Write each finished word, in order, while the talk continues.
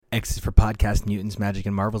X is for Podcast Mutants, Magic,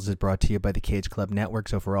 and Marvels is brought to you by the Cage Club Network.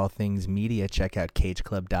 So for all things media, check out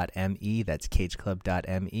cageclub.me. That's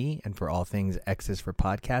cageclub.me. And for all things X is for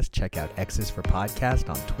Podcast, check out X is for Podcast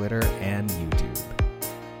on Twitter and YouTube.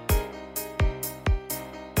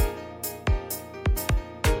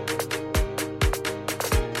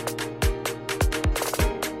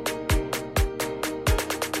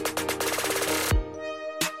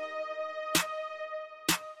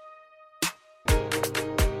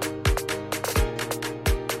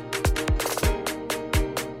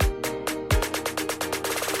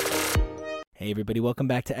 Hey everybody, welcome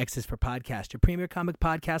back to X is for Podcast, your premier comic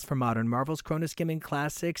podcast for modern Marvels, chronoskimming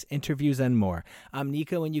classics, interviews, and more. I'm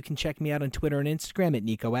Nico, and you can check me out on Twitter and Instagram at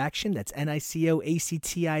NicoAction, that's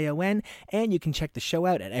NicoAction, and you can check the show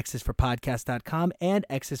out at xisforpodcast.com and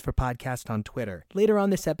X is for Podcast on Twitter. Later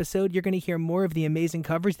on this episode, you're going to hear more of the amazing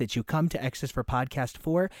covers that you come to X is for Podcast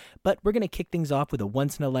for, but we're going to kick things off with a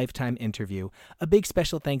once-in-a-lifetime interview. A big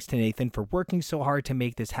special thanks to Nathan for working so hard to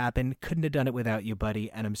make this happen. Couldn't have done it without you, buddy,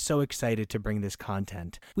 and I'm so excited to bring this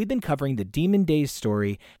content. We've been covering the Demon Days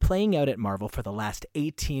story playing out at Marvel for the last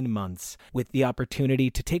 18 months, with the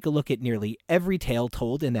opportunity to take a look at nearly every tale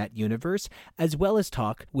told in that universe, as well as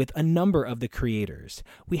talk with a number of the creators.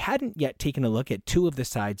 We hadn't yet taken a look at two of the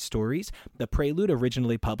side stories, the Prelude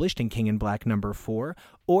originally published in King in Black #4,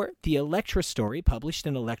 or the Elektra story published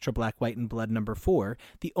in Elektra Black, White, and Blood #4,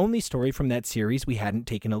 the only story from that series we hadn't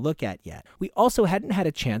taken a look at yet. We also hadn't had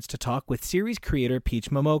a chance to talk with series creator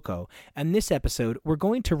Peach Momoko, and this episode we're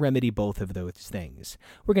going to remedy both of those things.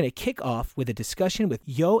 We're going to kick off with a discussion with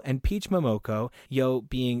Yo and Peach Momoko, Yo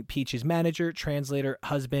being Peach's manager, translator,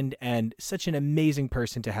 husband, and such an amazing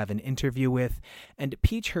person to have an interview with, and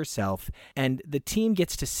Peach herself, and the team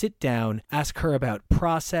gets to sit down, ask her about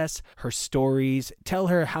process, her stories, tell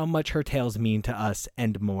her how much her tales mean to us,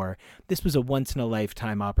 and more. This was a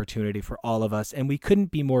once-in-a-lifetime opportunity for all of us, and we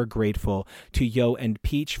couldn't be more grateful to Yo and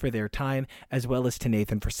Peach for their time, as well as to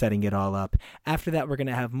Nathan for setting it all up. After that, we're going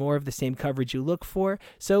to have more of the same coverage you look for,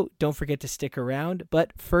 so don't forget to stick around.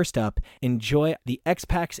 But first up, enjoy the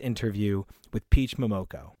X-Pax interview with Peach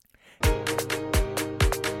Momoko.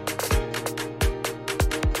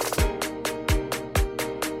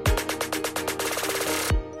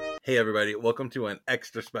 Hey everybody, welcome to an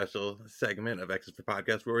extra special segment of X is for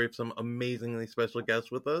Podcast where we have some amazingly special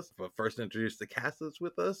guests with us. But first introduce the cast that's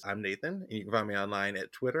with us. I'm Nathan, and you can find me online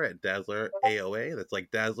at Twitter at Dazzler AOA. That's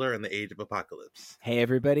like Dazzler in the Age of Apocalypse. Hey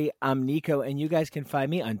everybody, I'm Nico, and you guys can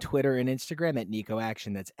find me on Twitter and Instagram at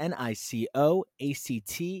NicoAction. That's NicoAction.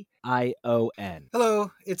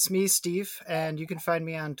 Hello, it's me, Steve, and you can find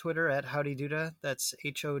me on Twitter at HowdyDuda. That's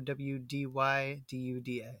HOWDYDUDA.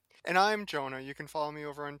 And I'm Jonah. You can follow me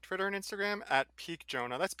over on Twitter and Instagram at Peak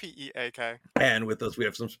Jonah. That's PEAK. And with us, we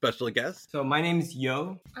have some special guests. So my name is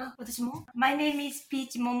Yo. My name is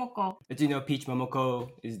Peach Momoko. As you know, Peach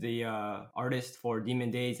Momoko is the artist for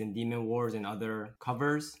Demon Days and Demon Wars and other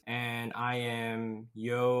covers. And I am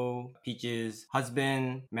Yo, Peach's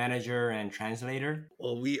husband, manager, and translator.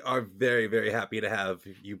 Well, we are very, very happy to have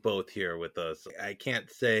you both here with us. I can't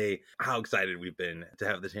say how excited we've been to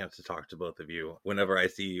have the chance to talk to both of you. Whenever I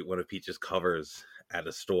see one of Peach's covers at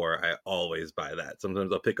a store, I always buy that.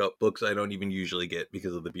 Sometimes I'll pick up books I don't even usually get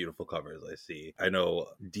because of the beautiful covers I see. I know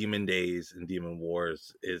Demon Days and Demon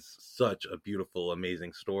Wars is such a beautiful,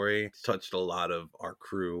 amazing story. It's touched a lot of our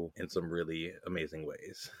crew in some really amazing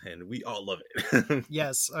ways, and we all love it.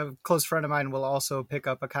 Yes, a close friend of mine will also pick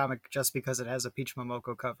up a comic just because it has a Peach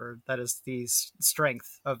Momoko cover. That is the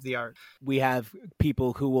strength of the art. We have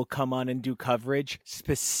people who will come on and do coverage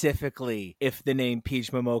specifically if the name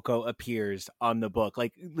Peach Momoko appears on the book.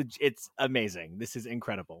 Like, it's amazing. This is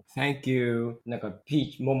incredible. Thank you. なんか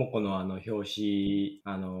ピーチ桃子の表紙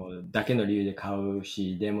だけの理由で買う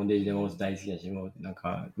し、デーモンデイデモンズ大好きだし、もうなん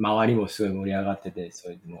か周りもすごい盛り上がってて、そ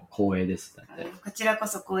れでも光栄です。だって。こちらこ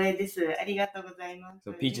そ光栄です。ありがとうございます。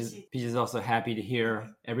So Peach is also happy to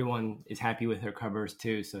hear everyone is happy with her covers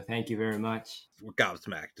too. So thank you very much. We're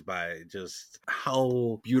gobsmacked by just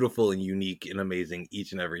how beautiful and unique and amazing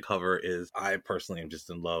each and every cover is. I personally am just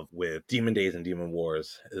in love with Demon Days and Demon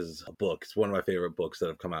Wars is a book. It's one of my favorite books that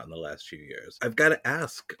have come out in the last few years. I've got to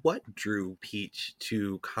ask, what drew Peach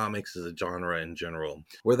to comics as a genre in general?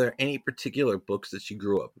 Were there any particular books that she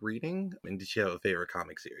grew up reading? And did she have a favorite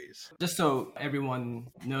comic series? Just so everyone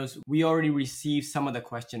knows, we already received some of the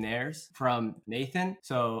questionnaires from Nathan.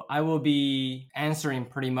 So I will be answering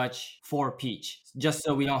pretty much for Peach. just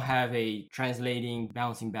so we don't have a translating,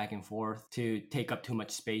 bouncing back and forth to take up too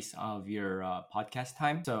much space of your podcast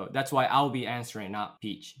time. So that's why I'll be answering, not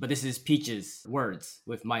Peach. But this is Peach's words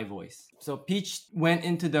with my voice. So Peach went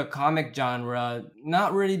into the comic genre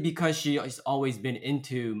not really because she has always been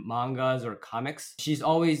into mangas or comics. She's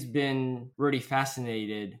always been really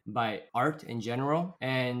fascinated by art in general.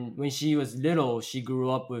 And when she was little, she grew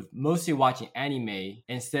up with mostly watching anime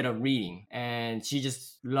instead of reading. And she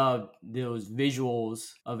just loved those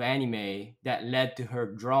visuals of anime that led to her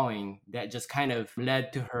drawing, that just kind of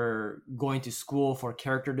led to her going to school for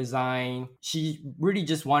character design. She really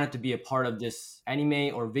just wanted to be a part of this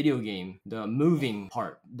anime or video game, the moving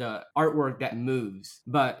part, the artwork that moves.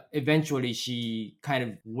 But eventually she kind of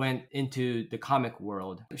went into the comic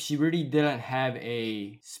world. She really didn't have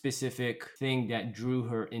a specific thing that drew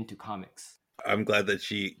her into comics. I'm glad that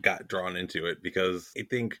she got drawn into it, because I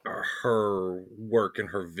think her work and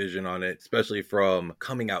her vision on it, especially from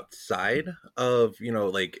coming outside of,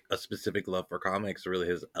 like a specific love for comics, really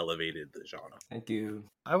has elevated the genre. Thank you.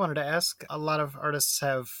 I wanted to ask, a lot of artists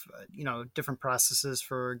have, different processes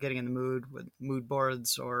for getting in the mood with mood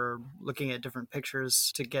boards or looking at different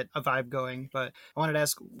pictures to get a vibe going. But I wanted to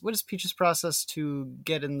ask, what is Peach's process to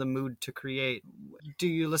get in the mood to create? Do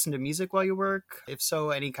you listen to music while you work? If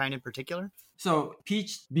so, any kind in particular? So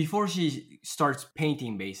Peach, before she starts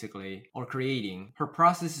painting basically or creating, her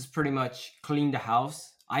process is pretty much clean the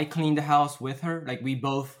house. I clean the house with her. Like, we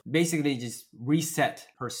both basically just reset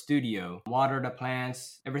her studio, water the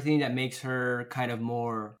plants, everything that makes her kind of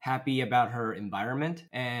more happy about her environment.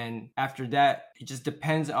 And after that, it just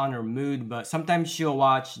depends on her mood. But sometimes she'll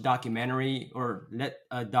watch documentary or let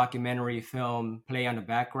a documentary film play on the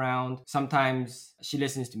background. Sometimes she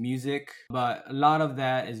listens to music, but a lot of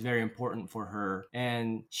that is very important for her.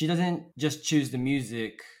 And she doesn't just choose the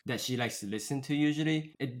music that she likes to listen to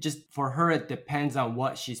usually. It just, for her, it depends on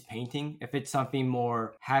what she's painting. If it's something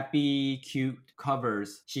more happy, cute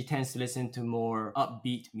covers, she tends to listen to more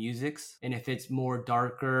upbeat musics. And if it's more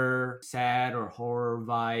darker, sad or horror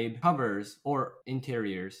vibe covers or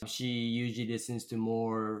interiors, she usually listens to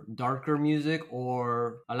more darker music,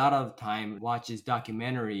 or a lot of time watches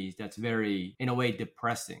documentaries that's very, in a way,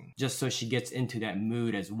 depressing, just so she gets into that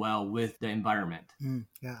mood as well with the environment.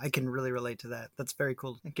 Yeah, I can really relate to that. That's very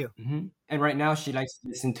cool. Thank you. Mm-hmm. And right now she likes to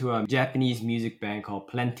listen to a Japanese music band called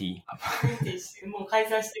Plenty. もう解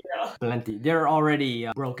散してるよ。 Plenty. They're already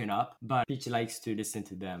broken up, but Peach likes to listen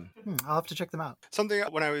to them. I'll have to check them out. Something,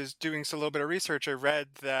 when I was doing a little bit of research, I read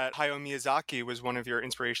that Hayao Miyazaki was one of your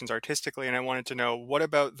inspirations artistically, and I wanted to know, what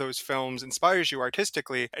about those films inspires you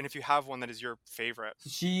artistically, and if you have one that is your favorite.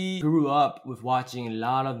 She grew up with watching a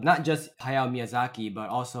lot of, not just Hayao Miyazaki, but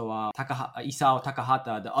also Isao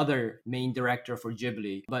Takahata, the other main director for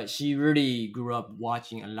Ghibli. But she really grew up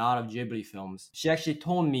watching a lot of Ghibli films. She actually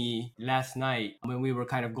told me last night when we were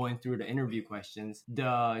kind of going through the interview questions, the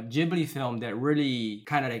Ghibli film that really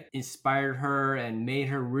kind of like inspired her and made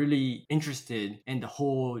her really interested in the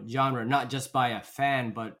whole genre, not just by a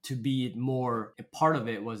fan, but to be more a part of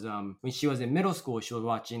it, was when she was in middle school, she was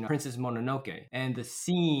watching Princess Mononoke. And the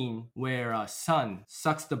scene where Sun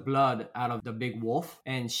sucks the blood out of the big wolf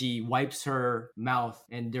and she wipes her mouth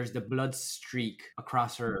and there's the blood streak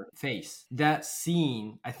across her face. That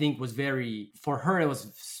scene, I think, was very, for her, it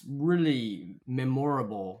was really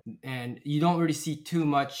memorable. And you don't really see too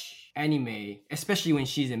much anime, especially when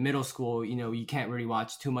she's in middle school. You can't really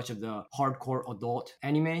watch too much of the hardcore adult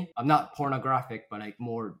anime. Not pornographic, but like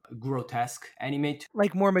more grotesque anime.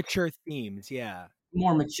 Like more mature themes, yeah.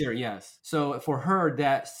 More mature, yes. So for her,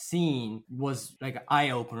 that scene was like an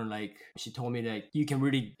eye-opener. Like, she told me that you can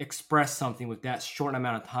really express something with that short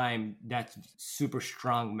amount of time, that's super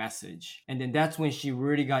strong message. And then that's when she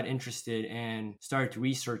really got interested and started to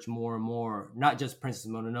research more and more, not just Princess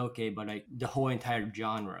Mononoke, but like the whole entire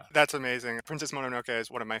genre. That's amazing. Princess Mononoke is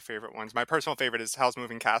one of my favorite ones. My personal favorite is Howl's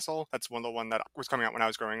Moving Castle. That's the one that was coming out when I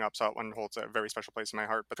was growing up, so that one holds a very special place in my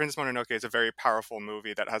heart. But Princess Mononoke is a very powerful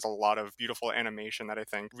movie that has a lot of beautiful animation that I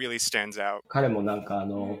think really stands out. 彼もなんか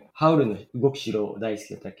ハウルの動く城大好き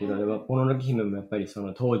だったけど、もののけ姫もやっぱりそ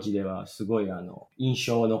の当時ではすごい印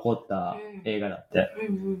象残った映画だって。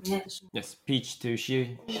Yes, Peach too.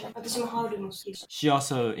 私もハウルも好きです。 She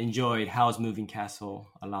also enjoyed Howl's Moving Castle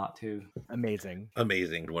a lot too. Amazing.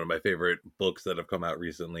 One of my favorite books that have come out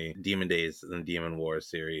recently, Demon Days and Demon Wars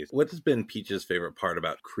series. What has been Peach's favorite part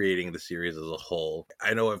about creating the series as a whole?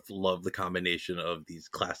 I know I've loved the combination of these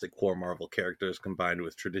classic core Marvel characters combined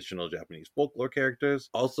with traditional Japanese folklore characters.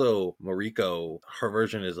 Also, Mariko, her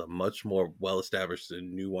version is a much more well-established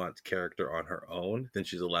and nuanced character on her own than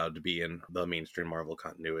she's allowed to be in the mainstream Marvel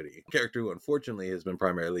continuity. A character who unfortunately has been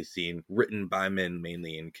primarily seen written by men,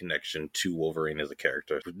 mainly in connection to Wolverine as a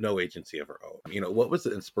character, with no agency of her own. What was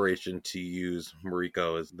the inspiration to use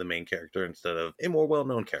Mariko as the main character instead of a more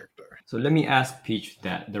well-known character? So let me ask Peach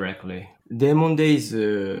that directly. デーモンデイ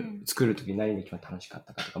ズ作るとき何が一番楽しかっ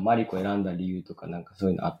たかとか、マリコ選んだ理由とかなんかそ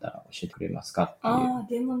ういうのあったら教えてくれますかっていう。ああ、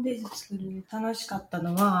デーモンデイズ作る楽しかった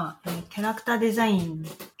のは、キャラクターデザイ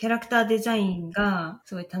ンが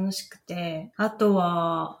すごい楽しくて、あと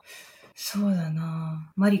は、そうだ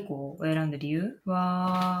なマリコを選んだ理由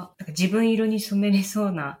は、なんか自分色に染めれそ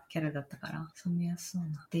うなキャラだったから、染めやすそう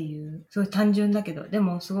なっていう、すごい単純だけど、で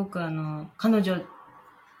もすごく彼女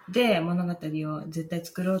で物語を絶対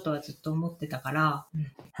作ろうとはずっと思ってたから、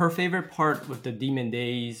Her favorite part with the Demon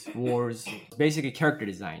Days Wars is basically character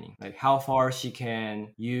designing. Like how far she can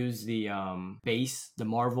use the the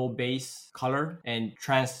Marvel base color and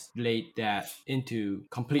translate that into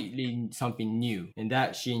completely something new. And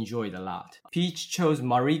that she enjoyed a lot. Peach chose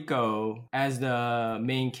Mariko as the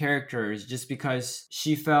main character just because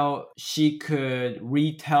she felt she could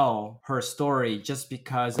retell her story just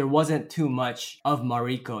because there wasn't too much of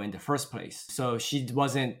Mariko in the first place. So she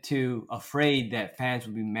wasn't too afraid that fans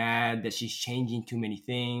would be mad that she's changing too many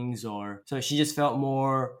things, or so she just felt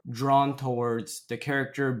more drawn towards the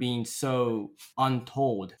character being so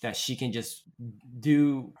untold that she can just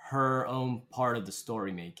do her own part of the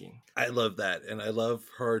story making. I love that. And I love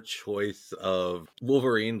her choice of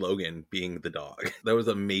Wolverine Logan being the dog. That was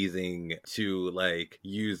amazing to like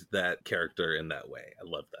use that character in that way. I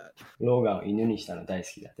love that. ローガンを犬にしたの大好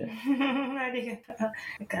きだって。ありがとう。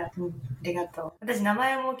なんか、ありがとう。私名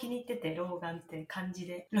前も気に入ってて、ローガンって漢字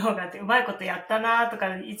で。ローガンってうまいことやったなと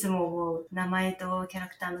か、いつも思う。名前とキャラ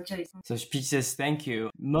クターのチョイス。So Peach says, thank you.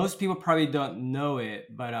 Most people probably don't know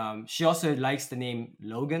it, but she also likes the name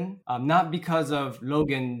Logan. Not because of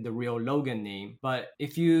Logan, the real Logan name, but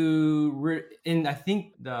if you in I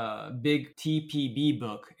think the big TPB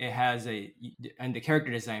book, it has and the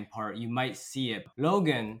character design part, you might see it.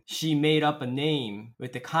 Logan, she made up a name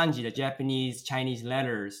with the kanji, the Japanese Chinese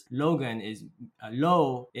letters. Logan is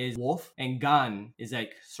Lo is wolf and Gan is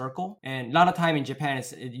like circle. And a lot of time in Japan,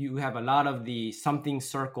 you have a lot of the something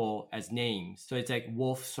circle as names. So it's like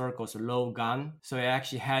wolf circle, so Lo Gan. So it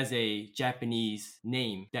actually has a Japanese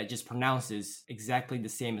name that just pronounces exactly the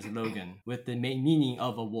same as Logan with the meaning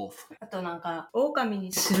of a wolf. あとなんか、狼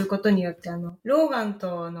にすることによって、ローガン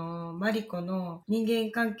とマリコの人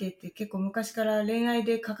間関係って結構昔から恋愛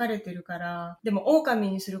で書かれてるから、でも狼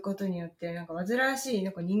にすることによって、なんか煩わしいな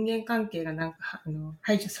んか人間関係がなんか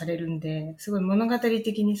排除されるんで、すごい物語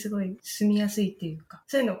的にすごい進みやすいっていうか、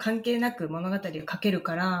そういうの関係なく物語を書ける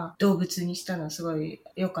から、動物にしたのはすごい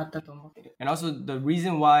良かったと思ってる。And also the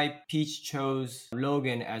reason why Peach chose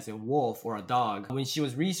Logan as a wolf or a dog, when she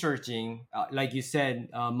was researching, like you said,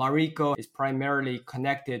 Mariko is primarily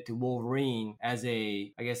connected to Wolverine as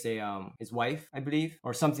his wife, I believe,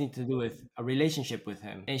 or something to do with a relationship with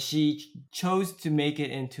him. And she chose to make it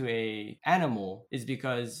into a animal is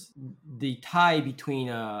because the tie between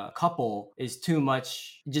a couple is too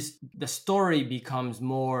much. Just the story becomes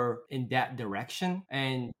more in that direction.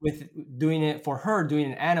 And with doing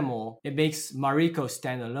an animal, it makes Mariko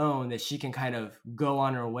stand alone, that she can kind of go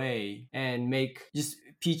on her way and make just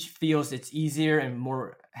Peach feels it's easier and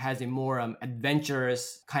has a more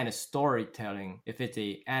adventurous kind of storytelling if it's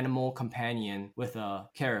a animal companion with a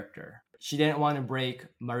character. She didn't want to break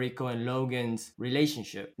Mariko and Logan's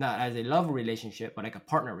relationship, not as a love relationship, but like a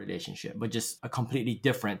partner relationship, but just a completely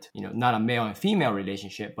different, not a male and female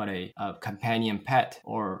relationship, but a companion pet,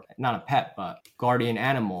 or not a pet, but guardian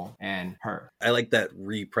animal and her. I like that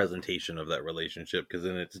representation of that relationship, because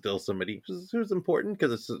then it's still somebody who's important,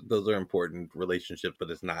 because those are important relationships,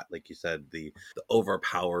 but it's not, like you said, the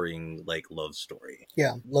overpowering like love story.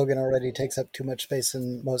 Yeah, Logan already takes up too much space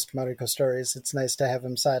in most Mariko stories. It's nice to have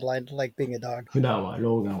him sidelined like being a dog. 普段は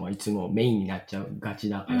ローガンはいつもメインになっちゃうがち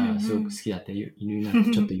だから、すごく好きだった犬になっ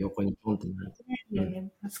てちょっと横にポンってな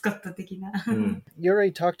る。マスコット的な。You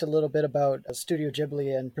already talked a little bit about Studio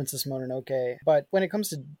Ghibli and Princess Mononoke, but when it comes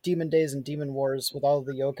to Demon Days and Demon Wars with all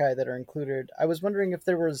the yokai that are included, I was wondering if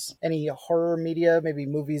there was any horror media, maybe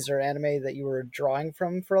movies or anime that you were drawing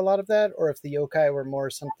from for a lot of that, or if the yokai were more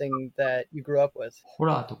something that you grew up with. ホ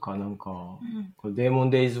ラーとかなんか、デーモン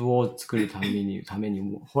デイズを作るために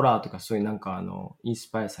ホラーとかそういうなんかインス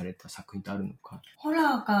パイアされた作品ってあるのか？ホ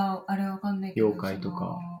ラーかあれわかんないけど、妖怪と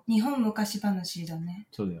か日本昔話だね。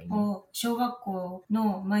そうだよね。を小学校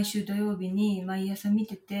の毎週土曜日に毎朝見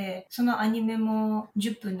てて、そのアニメも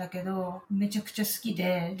10分だけどめちゃくちゃ好き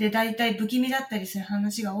で、大体不気味だったりする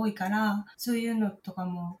話が多いから、そういうのとか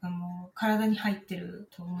も体に入ってる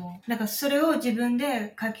と思う。だからそれを自分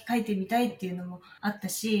で書いてみたいっていうのもあった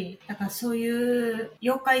し、だからそういう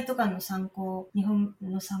妖怪とかの参考、日本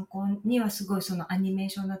の参考にはすごいそのアニメー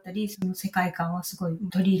ションだったり、その世界観はすごい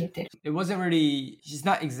取り入れてる。It wasn't really, she's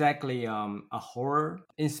not exactly a horror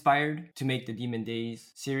inspired to make the Demon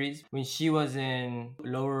Days series. When she was in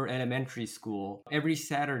lower elementary school, every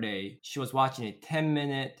Saturday she was watching a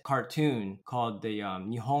 10-minute cartoon called the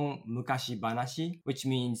Nihon Mukashi Banashi, which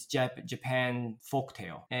means Japan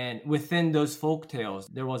folktale. And within those folktales,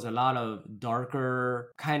 there was a lot of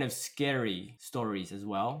darker, kind of scary stories as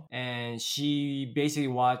well. And she basically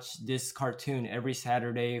watched this cartoon every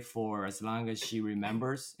Saturday for as long as she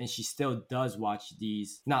remembers, and she still does watch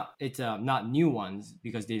these. Not new ones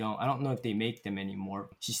because I don't know if they make them anymore.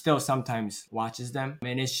 She still sometimes watches them,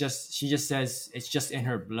 and she just says it's just in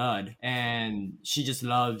her blood, and she just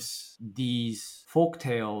loves these folk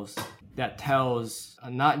tales that tells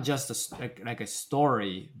not just a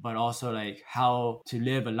story, but also like how to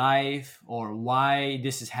live a life or why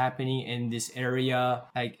this is happening in this area.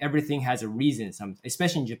 Like everything has a reason.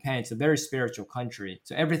 Especially in Japan, it's a very spiritual country,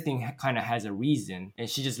 so everything kind of has a reason. And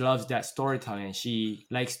she just loves that storytelling.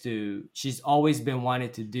 She's always been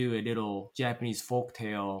wanting to do a little Japanese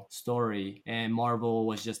folktale story, and Marvel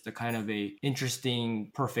was just a kind of a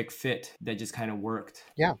interesting, perfect fit that just kind of worked.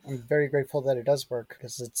 Yeah, I'm very grateful that it does work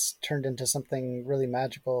because it's turned into something really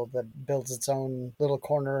magical that builds its own little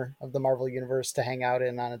corner of the Marvel universe to hang out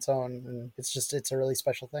in on its own. And it's a really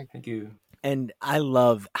special thing. Thank you. And I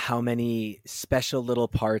love how many special little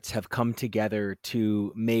parts have come together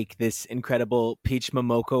to make this incredible Peach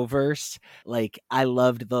Momoko verse. Like, I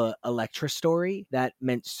loved the Elektra story. That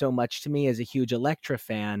meant so much to me as a huge Elektra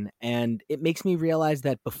fan. And it makes me realize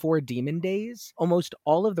that before Demon Days, almost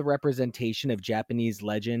all of the representation of Japanese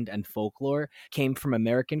legend and folklore came from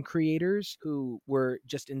American creators who were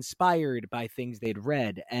just inspired by things they'd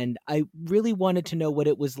read. And I really wanted to know what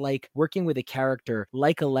it was like working with a character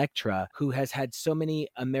like Elektra, who has had so many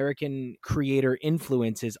American creator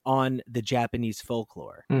influences on the Japanese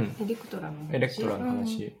folklore. エレクトラの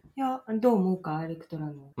話。いや、どう思うか、エレクトラ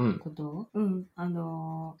のこと。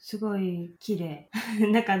すごい綺麗。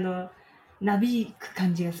なびく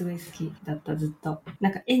感じがすごい好きだった、ずっと。な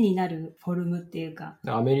んか絵になるフォルムっていうか。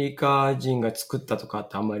アメリカ人が作ったとかっ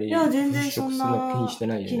てあんまりいや、全然そんな気にして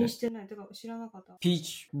ないよね。気にしてない。てか知らなかった。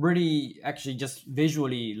Peach really actually just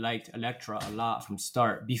visually liked Elektra a lot from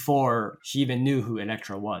start before she even knew who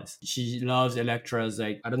Elektra was. She loves Elektra's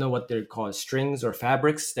like, I don't know what they're called, strings or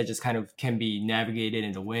fabrics that just kind of can be navigated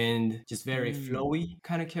in the wind. Just very flowy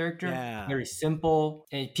kind of character. Yeah. Very simple.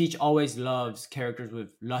 And Peach always loves characters with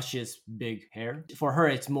luscious big hair. For her,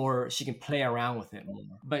 it's more, she can play around with it more.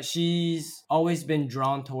 But she's always been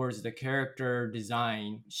drawn towards the character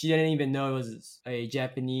design. She didn't even know it was a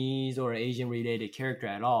Japanese or Asian related character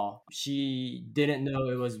at all. She didn't know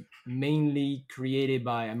it was mainly created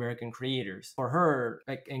by American creators. For her,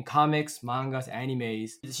 like in comics, mangas,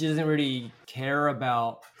 animes, she doesn't really care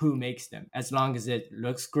about who makes them. As long as it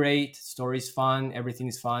looks great, story's fun,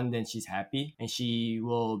 everything's fun, then she's happy. And she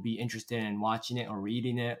will be interested in watching it or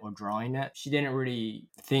reading it or drawing it. She didn't really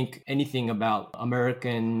think anything about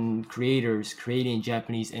American creators creating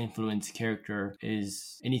Japanese influenced character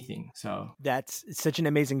is anything. So that's such an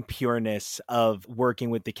amazing pureness of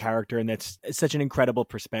working with the character, and that's such an incredible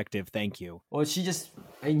perspective. Thank you. Well, she just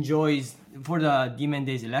enjoys, for the Demon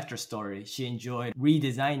Days Elektra story, she enjoyed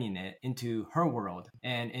redesigning it into her world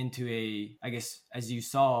and into a, I guess, as you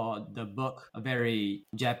saw, the book, a very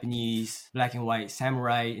Japanese black and white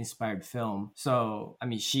samurai inspired film. So, I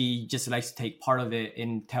mean, she just likes to take part of it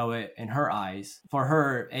and tell it in her eyes. For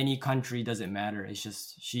her, any country doesn't matter. It's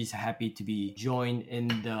just she's happy to be joined in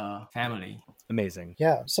the family. Amazing.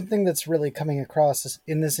 Yeah, something that's really coming across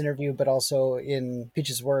in this interview, but also in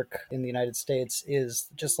Peach's work in the United States, is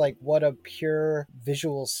just like what a pure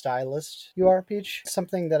visual stylist you are, Peach.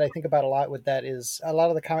 Something that I think about a lot with that is a lot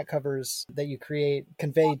of the comic covers that you create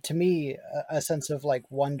convey to me a sense of like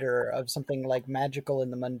wonder, of something like magical in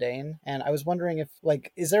the mundane. And I was wondering if,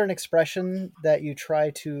 like, is there an expression that you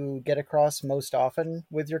try to get across most often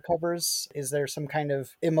with your covers? Is there some kind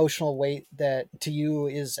of emotional weight that to you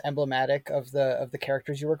is emblematic of the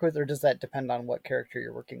characters you work with, or does that depend on what character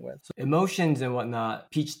you're working with? So emotions and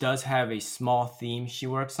whatnot, Peach does have a small theme she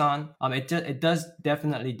works on. It does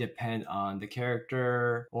definitely depend on the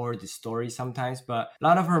character or the story sometimes, but a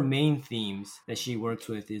lot of her main themes that she works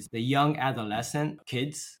with is the young adolescent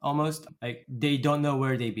kids, almost like they don't know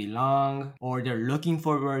where they belong or they're looking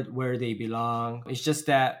for where they belong. It's just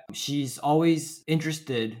that she's always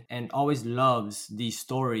interested and always loves these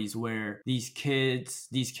stories where these kids,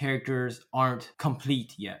 these characters aren't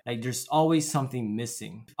complete yet. Like there's always something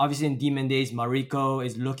missing. Obviously in Demon Days, Mariko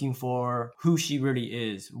is looking for who she really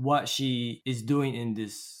is, what she is doing in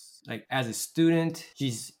this like as a student,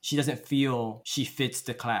 she doesn't feel she fits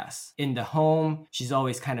the class. In the home, she's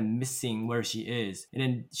always kind of missing where she is. And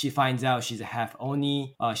then she finds out she's a half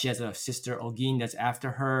Oni. She has a sister Ogin that's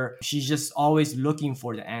after her. She's just always looking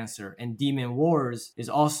for the answer. And Demon Wars is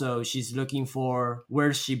also, she's looking for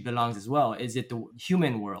where she belongs as well. Is it the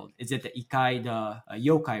human world? Is it the Ikai, the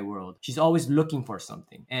yokai world? She's always looking for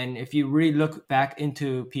something. And if you really look back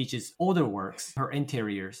into Peach's older works, her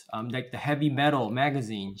interiors, like the Heavy Metal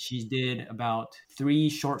magazine, she did about 3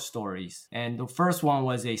 short stories. And the first one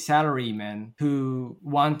was a salaryman who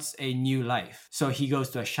wants a new life. So he goes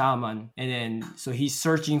to a shaman, and then so he's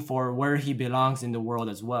searching for where he belongs in the world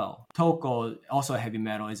as well. Toko, also Heavy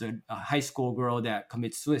Metal, is a high school girl that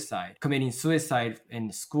commits suicide. Committing suicide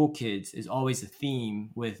in school kids is always a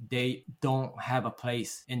theme with they don't have a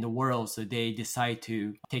place in the world, so they decide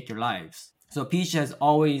to take their lives. So Peach has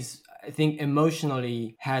always, I think,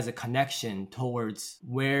 emotionally has a connection towards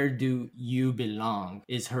where do you belong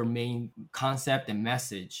is her main concept and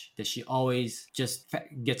message that she always just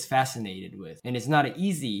gets fascinated with. And it's not an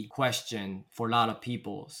easy question for a lot of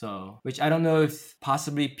people. So, which I don't know if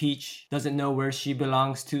possibly Peach doesn't know where she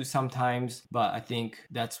belongs to sometimes, but I think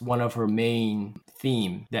that's one of her main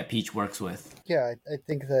theme that Peach works with. Yeah, I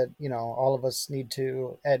think that, all of us need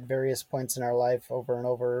to, at various points in our life, over and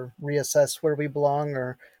over, reassess where we belong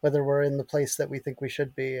or whether we're in the place that we think we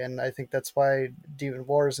should be. And I think that's why Demon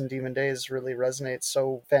Wars and Demon Days really resonates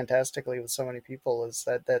so fantastically with so many people, is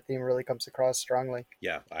that theme really comes across strongly.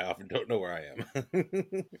 Yeah, I often don't know where I am.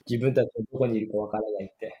 自分たちがどこにいるかわからない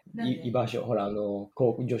って。居場所、ほら、女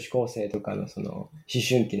子高生とかのその、思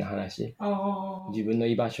春期の話。自分の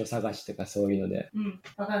居場所探しとかそういうので。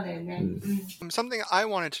わかんないよね。Something I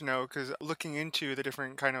wanted to know, because looking into the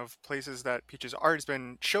different kind of places that Peach's art has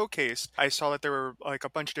been showcased, I saw that there were like a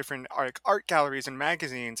bunch of different art galleries and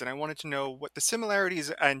magazines, and I wanted to know what the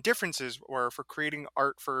similarities and differences were for creating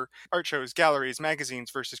art for art shows, galleries,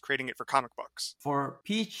 magazines versus creating it for comic books. For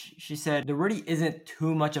Peach, she said there really isn't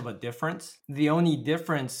too much of a difference. The only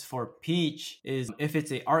difference for Peach is if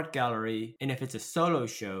it's an art gallery and if it's a solo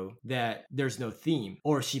show, that there's no theme,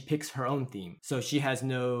 or she picks her own theme. So she has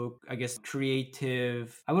no, I guess,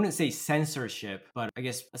 creative, I wouldn't say censorship, but I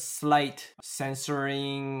guess a slight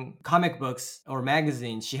censoring comic books or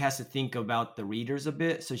magazines. She has to think about the readers a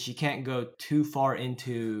bit, so she can't go too far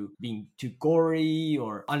into being too gory,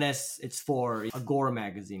 or unless it's for a gore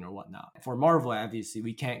magazine or whatnot. For Marvel, obviously,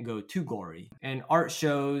 we can't go too gory. And art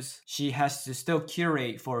shows, she has to still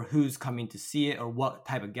curate for who's coming to see it or what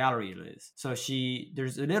type of gallery it is. So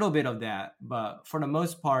there's a little bit of that, but for the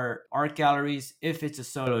most part, art galleries, if it's a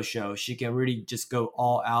solo show, she can really just go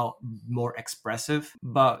all out, more expressive.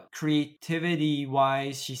 But creativity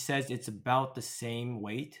wise, she says it's about the same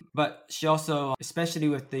weight. But she also, especially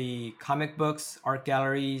with the comic books, art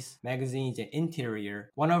galleries, magazines, and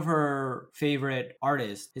interior, one of her favorite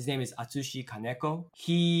artists, his name is Atsushi Kaneko.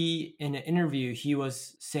 He, in an interview, he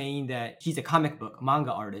was saying that he's a comic book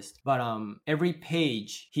manga artist, but every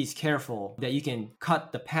page he's careful that you can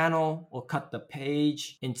cut the panel or cut the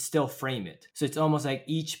page and still frame it. So it's almost like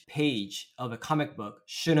each page of a comic book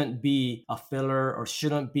shouldn't be a filler or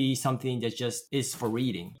shouldn't be something that just is for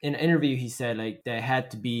reading. In an interview, he said like that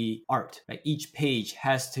had to be art. Like each page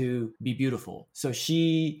has to be beautiful. So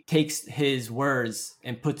she takes his words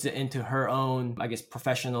and puts it into her own, I guess,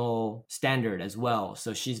 professional standard as well.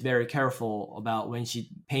 So she's very careful about when she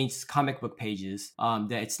paints comic book pages,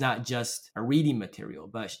 that it's not just a reading material,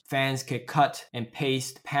 but fans could cut and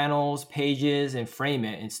paste panels, pages, and frame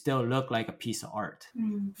it and still look like a piece of art.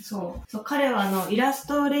 そう。彼はイラス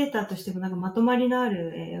トレーターとしてもなんかまとまりのあ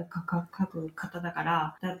る絵を描く方だか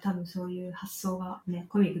ら、多分そういう発想がね、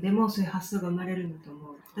コミックでもそういう発想が生まれるんだと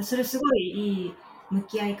思う。それすごいいい向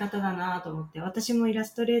き合い方だなと思って、私もイラ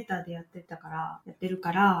ストレーターでやってる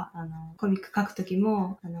から、コミック描くとき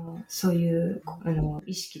も、そういう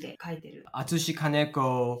意識で描いてる。Atsushi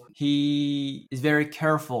Kaneko, he is very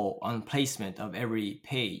careful on placement of every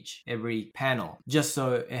page, every panel, just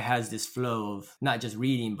so it has this flow of not just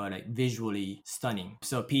reading, but like visually stunning.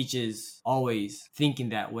 So Peach is always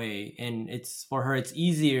thinking that way, and it's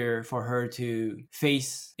easier for her to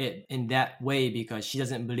face it in that way because she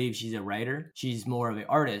doesn't believe she's a writer. She's more of an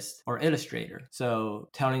artist or illustrator. So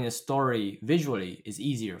telling a story visually is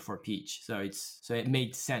easier for Peach. So it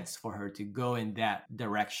made sense for her to go in that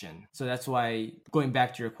direction. So that's why, going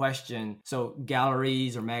back to your question, so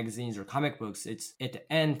galleries or magazines or comic books, it's at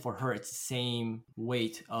the end for her, it's the same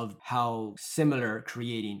weight of how similar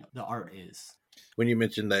creating the art is. When you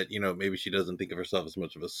mentioned that, maybe she doesn't think of herself as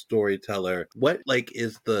much of a storyteller, what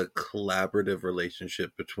is the collaborative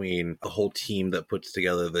relationship between the whole team that puts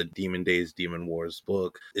together the Demon Days, Demon Wars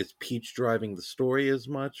book? Is Peach driving the story as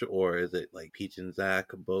much, or is it Peach and Zach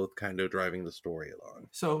both kind of driving the story along?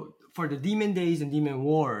 So for the Demon Days and Demon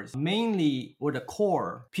Wars, mainly or the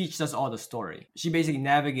core, Peach does all the story. She basically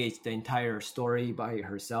navigates the entire story by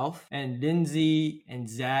herself, and Lindsay and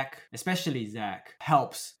Zach, especially Zach,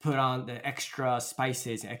 helps put on the extra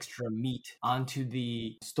spices, extra meat onto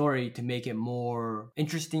the story to make it more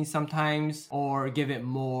interesting sometimes, or give it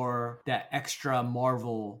more that extra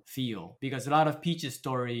Marvel feel. Because a lot of Peach's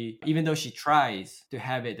story, even though she tries to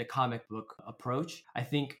have it the comic book approach, I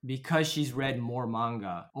think because she's read more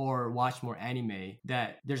manga or watched more anime,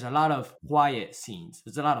 that there's a lot of quiet scenes.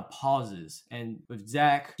 There's a lot of pauses. And with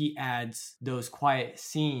Zach, he adds those quiet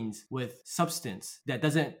scenes with substance that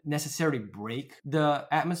doesn't necessarily break the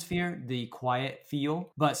atmosphere, the quiet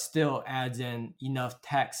feel, but still adds in enough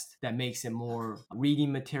text that makes it more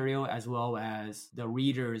reading material, as well as the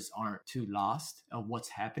readers aren't too lost of what's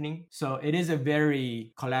happening. So it is a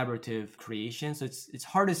very collaborative creation. So it's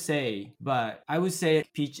hard to say, but I would say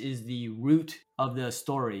Peach is the root of the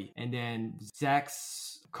story, and then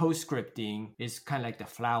Zach's co-scripting is kind of like the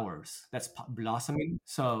flowers that's blossoming.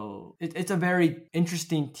 So it's a very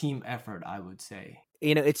interesting team effort, I would say.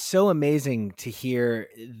 It's so amazing to hear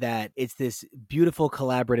that it's this beautiful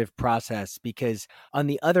collaborative process, because on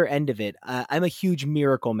the other end of it, I'm a huge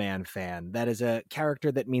Miracle Man fan. That is a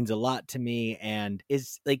character that means a lot to me and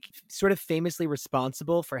is sort of famously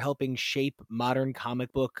responsible for helping shape modern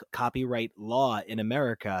comic book copyright law in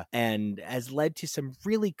America, and has led to some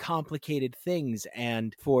really complicated things.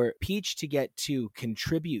 And for Peach to get to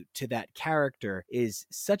contribute to that character is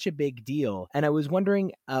such a big deal. And I was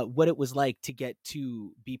wondering what it was like to get to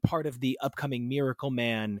be part of the upcoming Miracle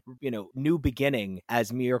Man, new beginning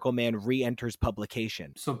as Miracle Man re-enters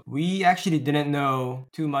publication. So we actually didn't know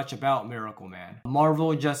too much about Miracle Man.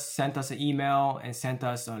 Marvel just sent us an email and sent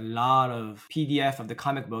us a lot of PDF of the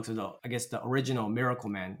comic books, or the original Miracle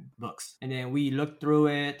Man books. And then we looked through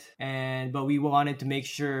it, but we wanted to make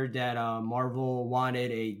sure that Marvel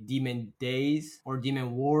wanted a Demon Days or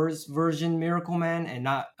Demon Wars version Miracle Man, and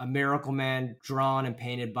not a Miracle Man drawn and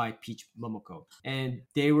painted by Peach Momoko. And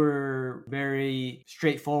they were very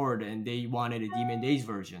straightforward, and they wanted a Demon Days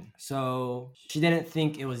version. So she didn't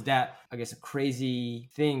think it was that, a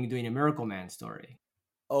crazy thing doing a Miracle Man story.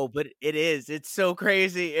 Oh, but it is. It's so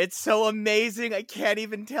crazy. It's so amazing. I can't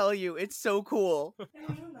even tell you. It's so cool.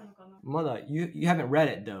 Mother, you haven't read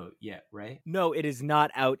it though yet, right? No, it is not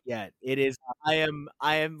out yet. It is. I am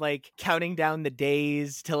counting down the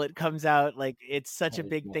days till it comes out. It's such a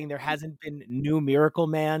big thing. There hasn't been new Miracle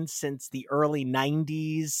Man since the early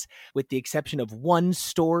 90s, with the exception of one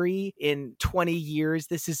story in 20 years.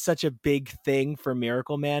 This is such a big thing for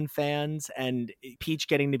Miracle Man fans, and Peach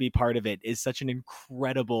getting to be part of it is such an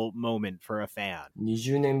incredible moment for a fan.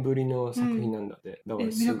 20年ぶりの作品なんだって。だから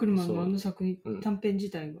ミラクルマンの作品、短編自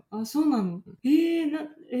体が。あ、そうなの。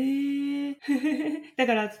だ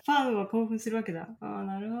からファンは興奮するわけだ。あ、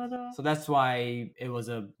なるほど。So that's why it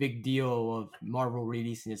was a big deal of Marvel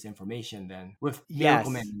releasing this information then with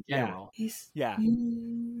Miracle Man in general. Yeah.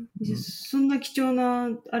 そんな貴重な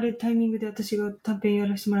タイミングで私が短編や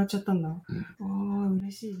らせてもらっちゃったんだ。ああ、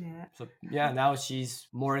嬉しいね。So yeah, now she's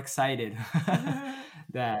more excited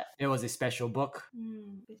that it was a special book.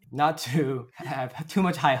 Not to have too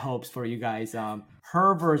much high hopes for you guys.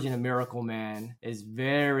 Her version of Miracle Man is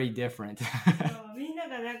very different. みんな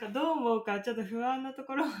がなんかどう思うかちょっと不安なと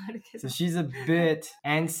ころはあるけど。So she's a bit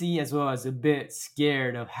antsy, as well as a bit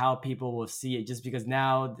scared of how people will see it, just because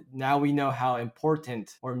now we know how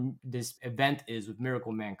important this event is with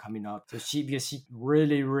Miracle Man coming up. So because she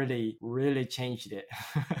really, really, really changed it.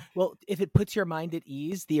 Well, if it puts your mind at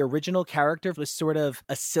ease, the original character was sort of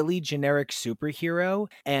a silly generic superhero,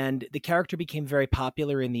 and the character became very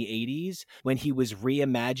popular in the 80s when he was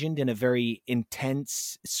reimagined in a very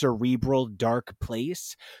intense, cerebral, dark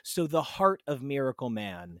place. So the heart of Miracle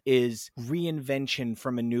Man is reinvention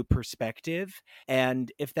from a new perspective,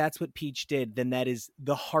 and if that's what Peach did, then that is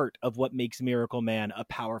the heart of what makes Miracle Man a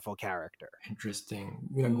powerful character. Interesting.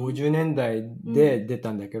 50年代で出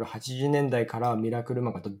たんだけど、80年代からミラクル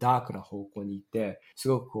マンがダークな方向に行って、す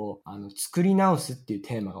ごく作り直すっていう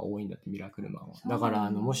テーマが多いんだって、ミラクルマンは。だから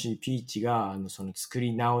もしピーチがその作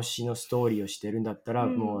り直しのストーリーをしてるんだったら、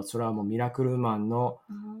もうそれはもうミラクルマンの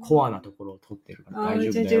コアなところを取ってるから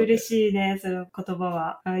めちゃめちゃ嬉しいね、その言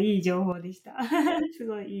葉は。いい情報でした。す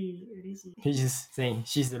ごいいい、嬉しい。He's just saying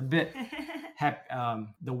she's a bit happy.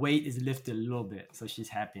 The weight is lifted a little bit, so she's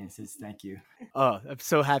happy and says thank you. Oh, I'm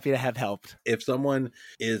so happy to have helped. If someone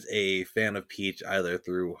is a fan of Peach, either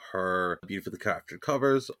through her beautifully crafted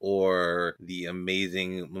covers or the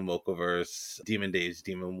amazing Momokoverse Demon Days,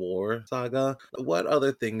 Demon War saga, what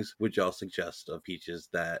other things would y'all suggest of Peach's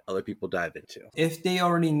that other people dive into? If they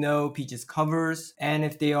already know Peach's covers, and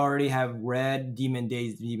if they already have read Demon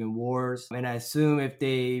Days, Demon Wars, and I assume if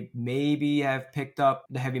they maybe have picked up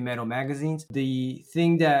the heavy metal magazines, the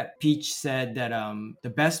thing that Peach said that the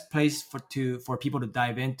best place for people to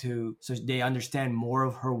dive into so they understand more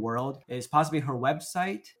of her world is possibly her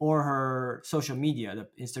website or her social media,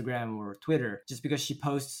 the Instagram or Twitter, just because she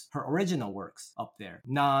posts her original works up there,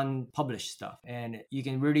 non-published stuff. And you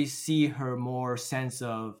can really see her more sense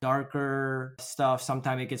of darker stuff.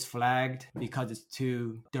 Sometimes it gets flagged because it's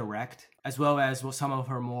too direct, as well as some of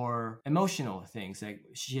her more emotional things. Like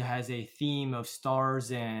she has a theme of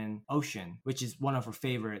stars and ocean, which is one of her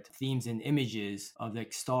favorite themes and images of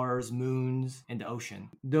like stars, moons, and the ocean.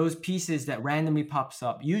 Those pieces that randomly pops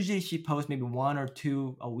up, usually she posts maybe 1 or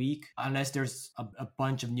 2 a week, unless there's a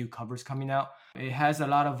bunch of new covers coming out. It has a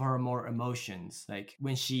lot of her more emotions, like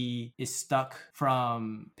when she is stuck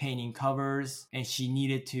from painting covers and she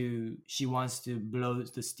wants to blow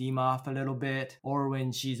the steam off a little bit, or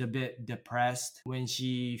when she's a bit depressed, when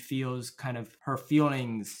she feels kind of her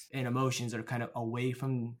feelings and emotions are kind of away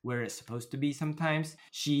from where it's supposed to be. Sometimes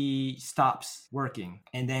she stops working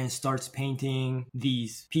and then starts painting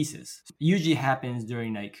these pieces. It usually happens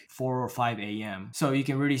during like 4 or 5 a.m. So you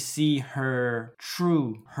can really see her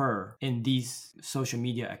true her in these social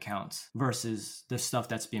media accounts versus the stuff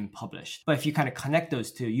that's been published. But if you kind of connect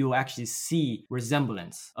those two, you'll actually see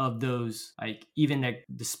resemblance of those, like even like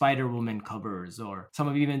the Spider-Woman covers or some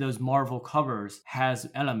of even those Marvel covers has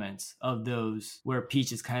elements of those where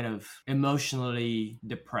Peach is kind of emotionally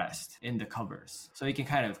depressed in the covers. So you can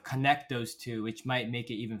kind of connect those two, which might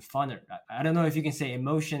make it even funner. I don't know if you can say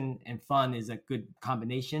emotion and fun is a good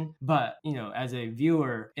combination, but you know, as a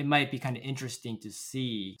viewer, it might be kind of interesting to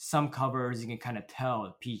see some covers. You can kind of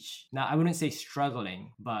tell Peach, now I wouldn't say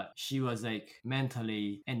struggling, but she was like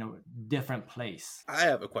mentally in a different place. I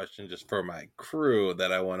have a question just for my crew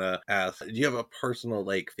that I want to ask. Do you have a personal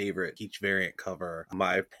like favorite Peach variant cover?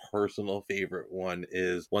 My personal favorite one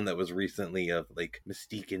is one that was recently of like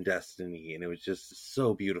Mystique and Destiny, and it was just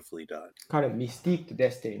so beautifully done. 彼、ミスティック・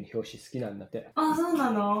デスティニーの表紙好きなんだって。あ、そう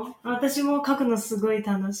なの？私も書くのすごい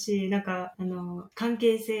楽しい。なんか、関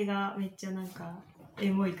係性がめっちゃなんか、エ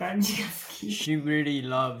モい感じが好き。She really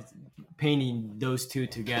loved painting those two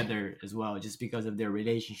together as well, just because of their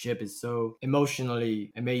relationship is so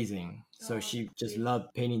emotionally amazing. So she just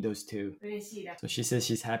loved painting those two. So she says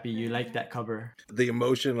she's happy you like that cover. The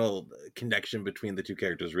emotional connection between the two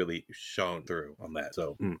characters really shone through on that.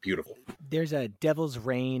 So beautiful. There's a Devil's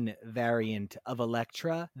Reign variant of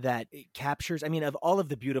Elektra that captures, I mean, of all of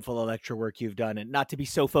the beautiful Elektra work you've done, and not to be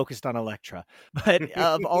so focused on Elektra, but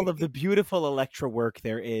of all of the beautiful Elektra work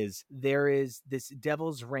there is this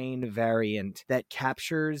Devil's Reign variant that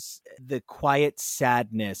captures the quiet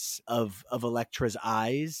sadness of Elektra's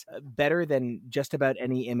eyes better than just about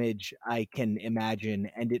any image I can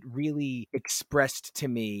imagine. And it really expressed to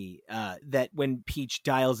me that when Peach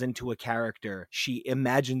dials into a character, she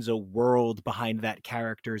imagines a world behind that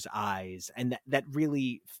character's eyes. And that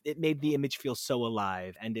really, it made the image feel so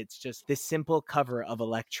alive. And it's just this simple cover of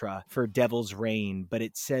Elektra for Devil's Reign, but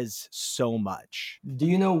it says so much. Do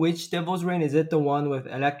you know which Devil's Reign? Is it the one with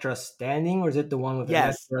Elektra standing, or is it the one with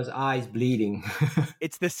Elektra's eyes bleeding?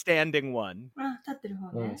 It's the standing one. あ、立ってる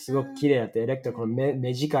方ね。すごく綺麗だって、エレクトラこの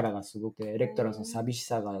目力がすごくて、エレクトラのその寂し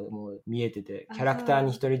さがもう見えてて、キャラクター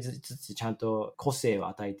に一人ずつちゃんと個性を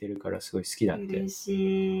与えてるからすごい好きだって。嬉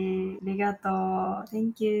しい。ありがとう。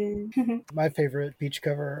Thank you. My favorite Peach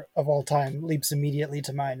cover of all time leaps immediately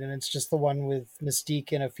to mind, and it's just the one with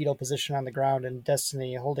Mystique in a fetal position on the ground and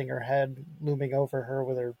Destiny holding her head, looming over her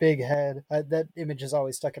with her big head. That image is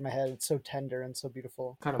always stuck in my head. It's so tender and so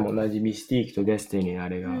beautiful. 彼も同じミスティークとデスティニーのあ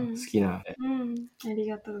れが好きな。あり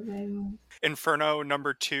がとうございます。Inferno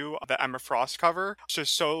 #2, the Emma Frost cover, it's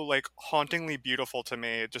just so like hauntingly beautiful to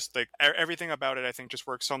me. Just like everything about it, I think just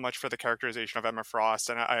works so much for the characterization of Emma Frost,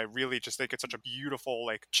 and I really just think it's such a beautiful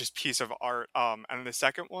like just piece of art. And the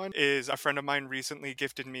second one is a friend of mine recently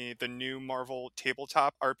gifted me the new Marvel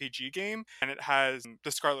tabletop RPG game, and it has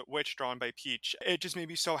the Scarlet Witch drawn by Peach. It just made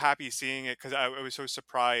me so happy seeing it because I was so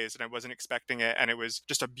surprised and I wasn't expecting it, and it was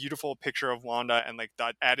just a beautiful picture of Wanda, and like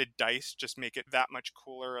that added dice just make it that much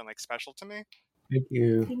cooler and like special to me. Thank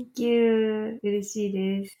you. Thank you. 嬉しい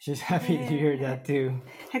です。 She's happy to hear that too.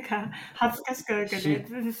 なんか、恥ずかしくなるけ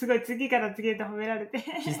どね、すごい次から次へと褒められて。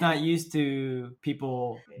She's not used to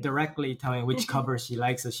people directly telling which cover she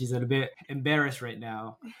likes, so she's a bit embarrassed right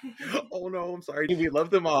now. Oh no, I'm sorry. We love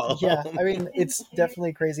them all. Yeah, I mean, it's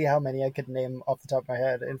definitely crazy how many I could name off the top of my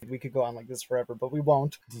head, and we could go on like this forever, but we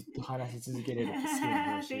won't. ずっと話し続けれるって好きな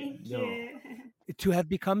話。 Thank でも you. To have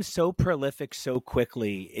become so prolific so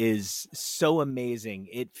quickly is so amazing.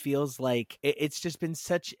 It feels like it's just been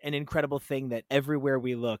such an incredible thing that everywhere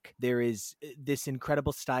we look, there is this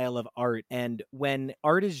incredible style of art. And when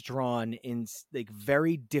art is drawn in like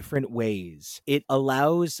very different ways, it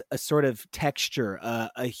allows a sort of texture,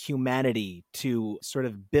 a humanity to sort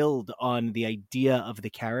of build on the idea of the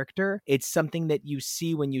character. It's something that you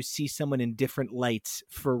see when you see someone in different lights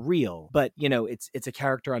for real. But, you know, it's a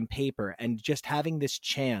character on paper, and just having this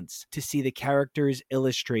chance to see the characters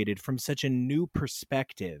illustrated from such a new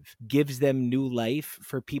perspective gives them new life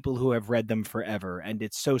for people who have read them forever, and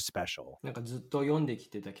it's so special. なんかずっと読んでき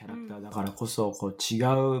てたキャラクターだからこそ、こう違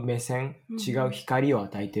う目線、違う光を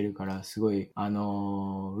与えてるから、すごい、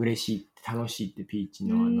嬉しい、楽しいってピーチ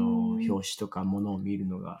の表紙とかものを見る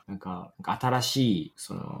のが、なんか新しい、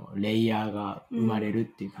その、レイヤーが生まれるっ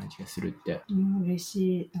ていう感じがするって。嬉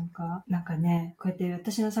しい。なんかね、こうやって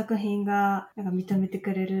私の作品が、なんか認めて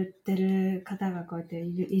くれてる方がこうやって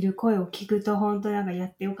いる声を聞くと、本当なんかや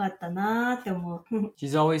ってよかったなーって思う。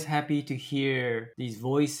She's always happy to hear these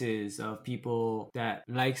voices of people that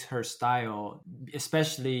likes her style,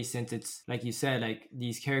 especially since it's, like you said, like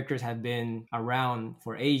these characters have been around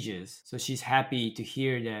for ages. So she's happy to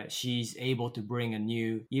hear that she's able to bring a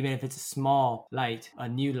new, even if it's a small light, a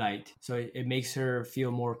new light. So it makes her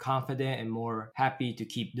feel more confident and more happy to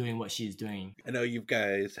keep doing what she's doing. I know you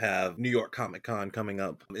guys have New York Comic Con coming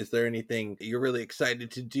up. Is there anything you're really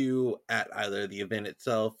excited to do at either the event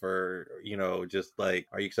itself, or, you know, just like,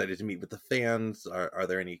 are you excited to meet with the fans? Are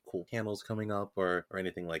there any cool panels coming up or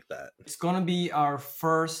anything like that? It's going to be our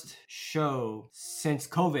first show since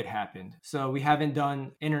COVID happened. So we haven't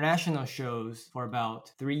done international shows for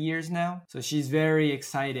about 3 years now. So she's very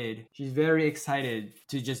excited. She's very excited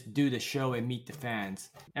to just do the show and meet the fans.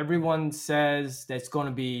 Everyone says that it's going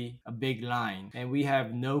to be a big line, and we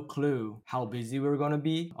have no clue how busy we're going to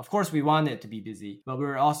be. Of course, we want it to be busy, but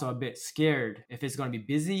we're also a bit scared if it's going to be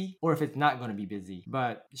busy or if it's not going to be busy.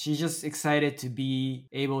 But she's just excited to be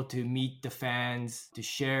able to meet the fans, to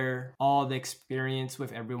share all the experience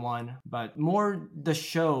with everyone. But more, the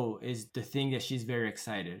show is the thing that she's very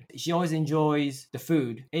excited. She always enjoys the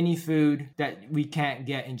food. Any food that we can't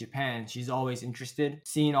get in Japan, she's always interested.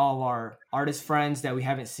 Seeing all of our artist friends that we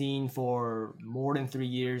haven't seen for more than 3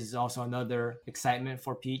 years is also another excitement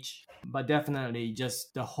for Peach. But definitely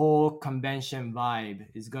just the whole convention vibe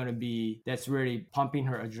is going to be, that's really pumping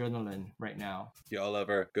her adrenaline right now. If y'all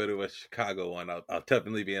ever go to a Chicago one, I'll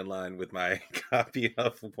definitely be in line with my copy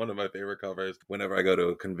of one of my favorite covers. Whenever I go to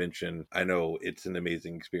a convention, I know it's an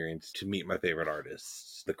amazing experience to meet my favorite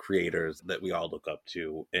artists, the creators that we all look up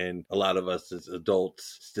to. And a lot of us as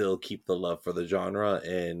adults still keep the love for the genre,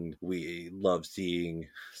 and we love seeing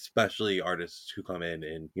especially artists who come in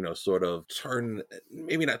and, you know, sort of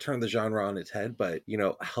maybe not turn the genre on its head, but, you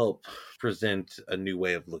know, help present a new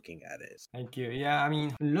way of looking at it. Thank you. Yeah, I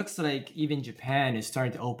mean, it looks like even Japan is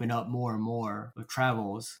starting to open up more and more with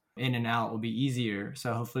travels. In and out will be easier.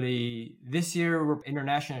 So hopefully this year, our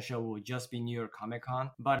international show will just be New York Comic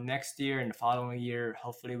Con. But next year and the following year,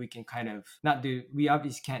 hopefully we can kind of we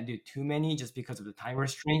obviously can't do too many just because of the time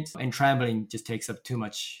restraints. And traveling just takes up too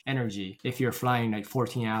much energy if you're flying like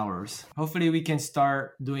 14 hours. Hopefully we can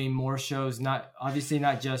start doing more shows, not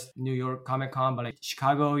just New York Comic Con, but like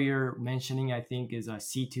Chicago you're mentioning, I think is a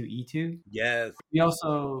C2E2. Yes. We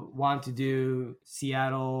also want to do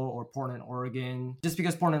Seattle or Portland, Oregon, just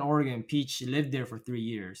because Portland, Oregon, Peach lived there for 3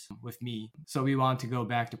 years with me. So we want to go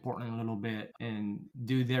back to Portland a little bit and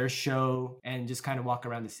do their show and just kind of walk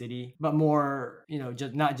around the city, but more, you know,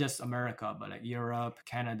 just not just America, but like Europe,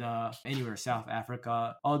 Canada, anywhere, South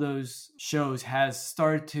Africa. All those shows has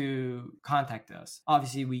started to contact us.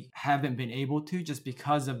 Obviously, we haven't been able to just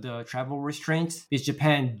because of the travel restraints, because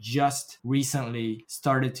Japan just recently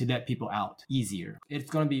started to let people out easier. It's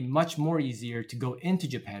going to be much more easier to go into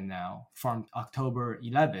Japan now from October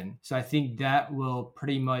 11. So I think that will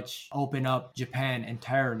pretty much open up Japan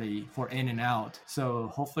entirely for in and out. So So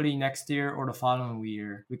hopefully next year or the following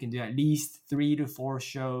year, we can do at least 3 to 4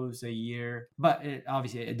 shows a year. But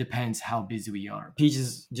obviously, it depends how busy we are. Peach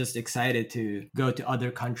is just excited to go to other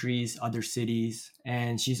countries, other cities.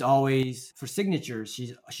 And she's always, for signatures,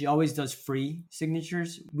 she always does free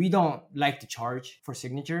signatures. We don't like to charge for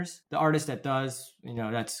signatures. The artist that does,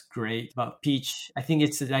 that's great. But Peach, I think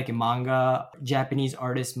it's like a manga, Japanese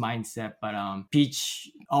artist mindset. But Peach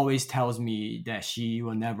always tells me that she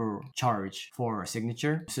will never charge for a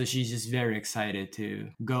signature. So she's just very excited to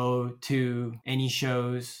go to any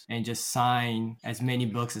shows and just sign as many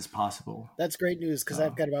books as possible. That's great news because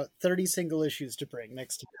I've got about 30 single issues to bring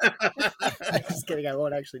next year. I'm just kidding. I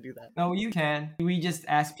won't actually do that. No, you can. We just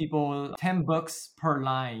ask people 10 books per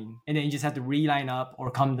line, and then you just have to reline up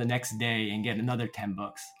or come the next day and get another 10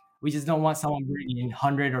 books. We just don't want someone bringing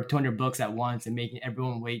 100 or 200 books at once and making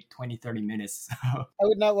everyone wait 20, 30 minutes. I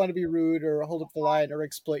would not want to be rude or hold up the line or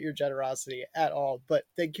exploit your generosity at all, but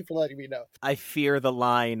thank you for letting me know. I fear the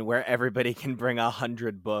line where everybody can bring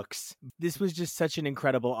 100 books. This was just such an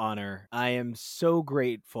incredible honor. I am so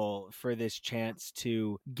grateful for this chance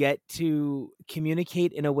to get to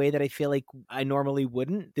communicate in a way that I feel like I normally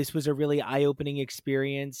wouldn't. This was a really eye-opening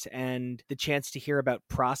experience, and the chance to hear about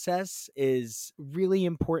process is really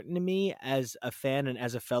important to me as a fan and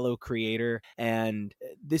as a fellow creator, and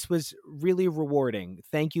this was really rewarding.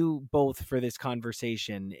 Thank you both for this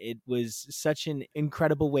conversation. It was such an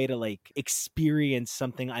incredible way to experience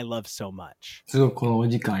something I love so much. すごくこのお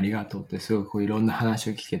時間ありがとうって、すごくいろんな話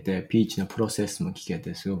を聞けて、ピーチのプロセスも聞け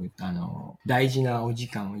て、すごく大事なお時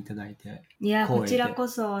間をいただいて。いや、こちらこ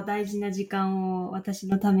そ大事な時間を私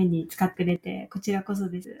のために使ってくれて、こちらこそ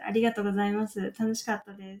です。ありがとうございます。楽しかっ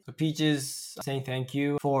たです。So Peach is saying thank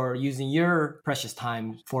you for using your precious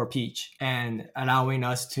time for Peach and allowing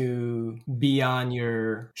us to be on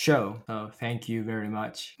your show. So thank you very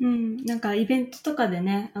much. なんかイベントとかで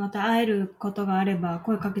ね、また会えることがあれば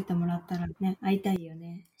声かけてもらったらね、会いたいよ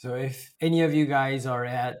ね。So if any of you guys are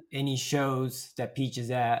at any shows that Peach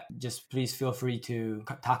is at, just please feel free to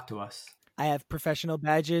talk to us. I have professional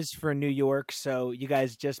badges for New York, so you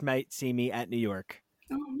guys just might see me at New York.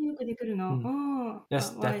 ニューヨークで来るの、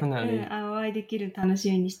Yes, definitely. お会いできる楽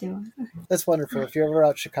しみにしてます。That's wonderful. If you're ever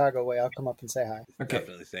out Chicago way, I'll come up and say hi. Okay.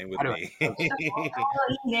 Definitely same with me.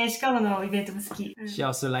 いいね、シカゴのイベントも好き。She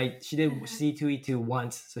also she did C2E2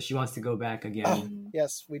 once, so she wants to go back again.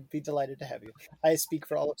 Yes, we'd be delighted to have you. I speak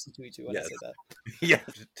for all of C2E2 when I Yes. say that. Yeah,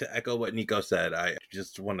 to echo what Nico said, I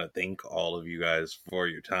just want to thank all of you guys for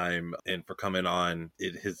your time and for coming on.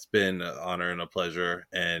 It has been an honor and a pleasure,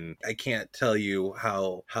 and I can't tell you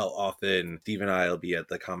how often Steve and I will be at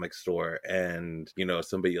the comic store and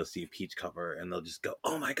somebody will see a Peach cover and they'll just go,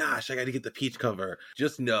 oh my gosh, I got to get the Peach cover.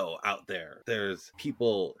 Just know out there's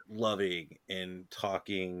people loving and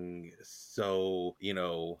talking so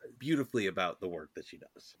beautifully about the work that she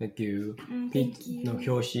does. Thank you. Thank you. の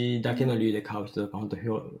表紙だけの理由で買う人とか本当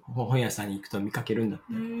本屋さんに行くと見かけるんだって。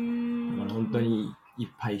だから本当にいっ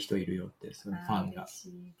ぱい人いるよってそのファンが。嬉し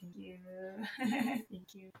い。Thank you.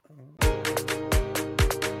 Thank you.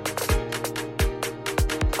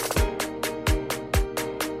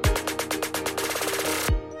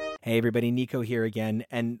 Hey everybody, Nico here again,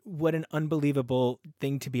 and what an unbelievable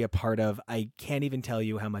thing to be a part of. I can't even tell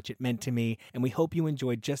you how much it meant to me, and we hope you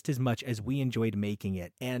enjoyed just as much as we enjoyed making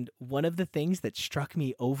it. And one of the things that struck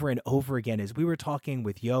me over and over again as we were talking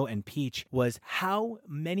with Yo and Peach was how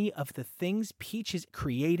many of the things Peach is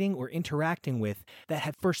creating or interacting with that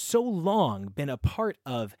have for so long been a part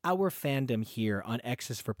of our fandom here on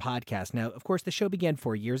X's for Podcast. Now, of course, the show began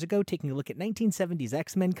 4 years ago, taking a look at 1970s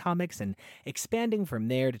X-Men comics and expanding from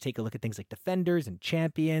there to take a look at things like Defenders and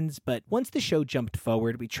Champions. But once the show jumped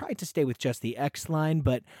forward, we tried to stay with just the X line,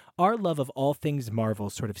 but our love of all things Marvel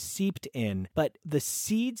sort of seeped in. But the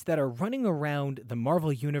seeds that are running around the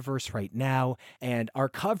Marvel universe right now and our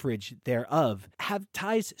coverage thereof have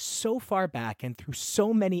ties so far back and through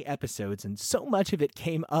so many episodes, and so much of it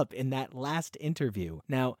came up in that last interview.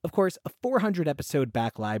 Now, of course, a 400 episode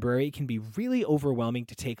back library can be really overwhelming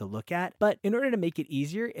to take a look at, but in order to make it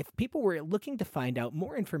easier, if people were looking to find out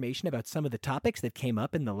more information about some of the topics that came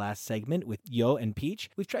up in the last segment with Yo and Peach,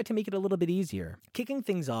 we've tried to make it a little bit easier. Kicking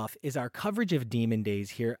things off is our coverage of Demon Days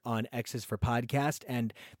here on X's for Podcast,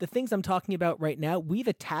 and the things I'm talking about right now, we've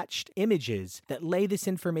attached images that lay this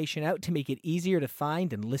information out to make it easier to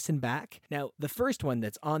find and listen back. Now, the first one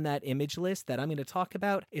that's on that image list that I'm going to talk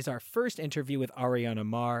about is our first interview with Ariana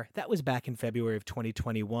Mar. That was back in February of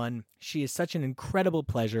 2021. She is such an incredible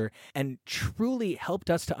pleasure and truly helped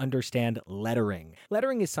us to understand lettering.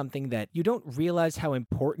 Lettering is is something that you don't realize how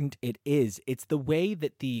important it is. It's the way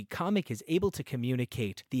that the comic is able to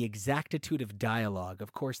communicate the exactitude of dialogue.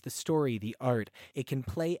 Of course, the story, the art, it can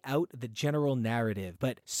play out the general narrative,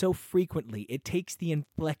 but so frequently it takes the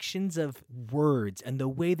inflections of words and the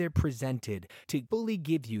way they're presented to fully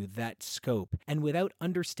give you that scope. And without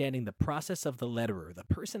understanding the process of the letterer, the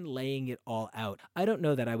person laying it all out, I don't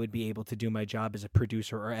know that I would be able to do my job as a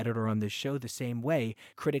producer or editor on this show the same way,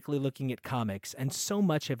 critically looking at comics. And so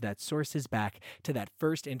much of that sources back to that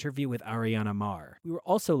first interview with Ariana Mar. We were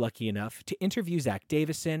also lucky enough to interview Zach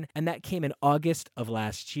Davison, and that came in August of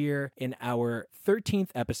last year in our 13th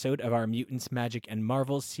episode of our Mutants, Magic, and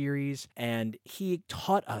Marvel series. And he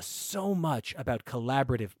taught us so much about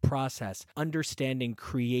collaborative process, understanding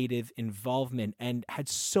creative involvement, and had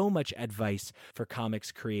so much advice for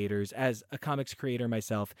comics creators. As a comics creator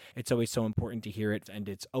myself, it's always so important to hear it, and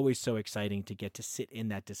it's always so exciting to get to sit in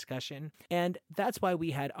that discussion. And that's why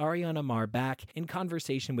we had Ariana Mar back in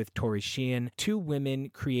conversation with Tori Sheehan, two women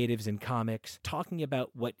creatives in comics, talking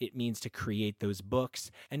about what it means to create those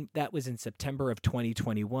books. And that was in September of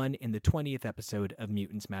 2021 in the 20th episode of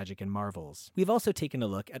Mutants, Magic, and Marvels. We've also taken a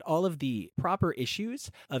look at all of the proper issues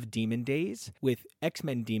of Demon Days, with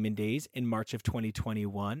X-Men Demon Days in March of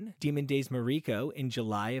 2021, Demon Days Mariko in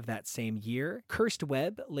July of that same year, Cursed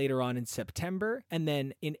Web later on in September, and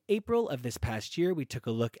then in April of this past year, we took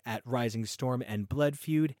a look at Rising Storm and Blood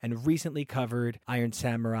Feud, and recently covered Iron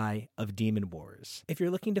Samurai of Demon Wars. If you're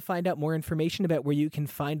looking to find out more information about where you can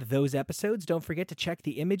find those episodes, don't forget to check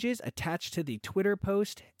the images attached to the Twitter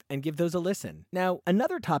post and give those a listen. Now,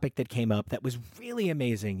 another topic that came up that was really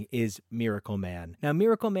amazing is Miracle Man. Now,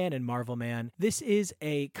 Miracle Man and Marvel Man, this is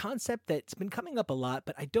a concept that's been coming up a lot,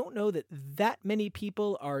 but I don't know that many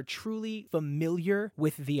people are truly familiar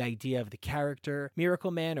with the idea of the character.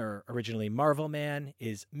 Miracle Man, or originally Marvel Man,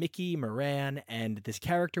 is Mickey Moran, and this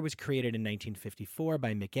character was created in 1954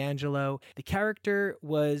 by Michelangelo. The character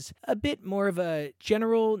was a bit more of a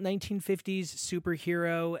general 1950s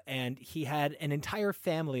superhero, and he had an entire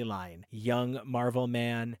family line. Young Marvel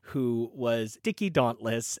Man, who was Dickie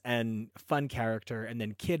Dauntless and fun character, and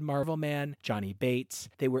then Kid Marvel Man, Johnny Bates.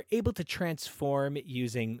 They were able to transform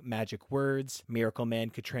using magic words. Miracle Man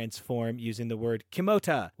could transform using the word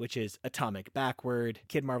Kimota, which is atomic backward.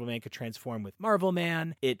 Kid Marvel Man could transform with Marvel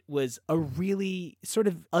Man. It was a really sort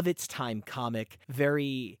of its time comic,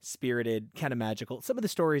 very spirited, kind of magical. Some of the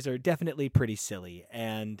stories are definitely pretty silly,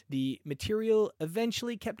 and the material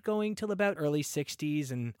eventually kept going till about early 60s,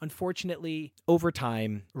 and unfortunately, over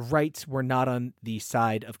time, rights were not on the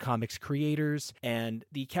side of comics creators, and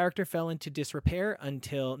the character fell into disrepair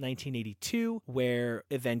until 1982, where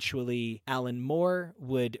eventually Alan Moore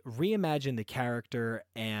would reimagine the character,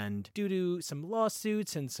 and due to some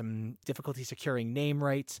lawsuits and some difficulty securing name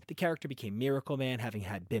rights, the character became Miracle Man, having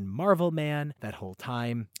had been Marvel Man that whole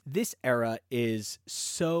time. This era is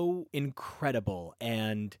so incredible,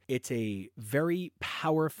 and it's a very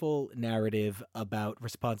powerful narrative about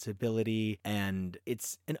responsibility, and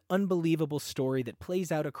it's an unbelievable story that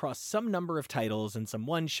plays out across some number of titles and some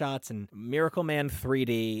one-shots and Miracle Man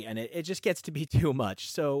 3D, and it just gets to be too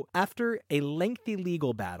much. So after a lengthy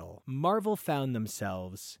legal battle, Marvel found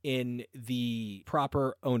themselves in the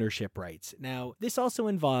proper ownership rights. Now, this also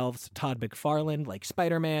involves Todd McFarlane, like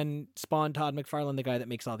Spider-Man spawned Todd McFarlane, the guy that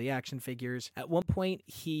makes all the action figures. At one point,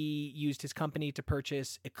 he used his company to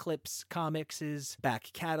purchase Eclipse Comics' back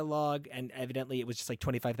catalog, and evidently it was just like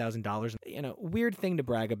 $25,000. You know, weird thing to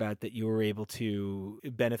brag about that you were able to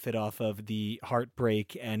benefit off of the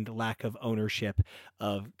heartbreak and lack of ownership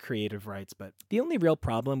of creative rights. But the only real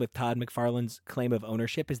problem with Todd McFarlane's claim of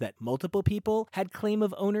ownership is that multiple people had claim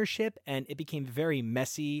of ownership, and it became very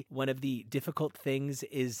messy. One of the difficult things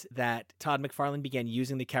is that Todd McFarlane began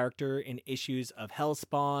using the character in issues of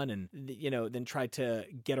Hellspawn, and, you know, then tried to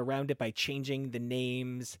get around it by changing the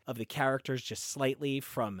names of the characters just slightly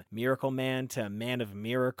from Miracle Man to Man of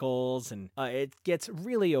Miracles, and it gets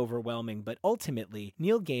really overwhelming. But ultimately,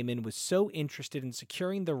 Neil Gaiman was so interested in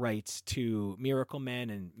securing the rights to Miracle Man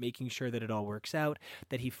and making sure that it all works out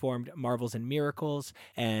that he formed Marvels and Miracles,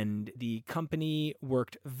 and the company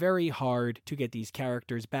worked very hard to get these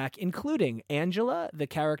characters back, including Angela, the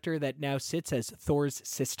character that now sits as Thor's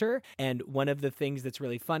sister. And one of the things that's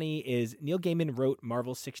really funny is Neil Gaiman wrote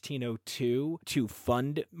Marvel 1602 to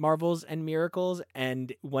fund Marvels and Miracles,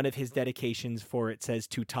 and one of his dedications for it says,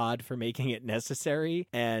 "To Todd for making it necessary."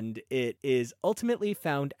 And it is ultimately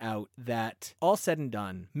found out that, all said and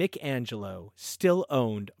done, Mick Angelo still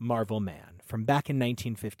owned Marvel Man from back in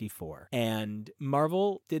 1954. And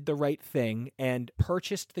Marvel did the right thing and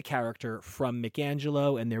purchased the character from Mick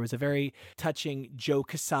Angelo, and there was a very touching Joe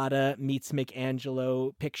Quesada meets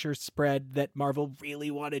Michelangelo picture spread that Marvel really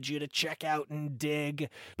wanted you to check out and dig,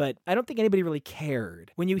 but I don't think anybody really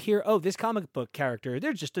cared. When you hear, oh, this comic book character,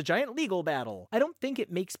 they're just a giant legal battle, I don't think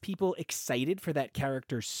it makes people excited for that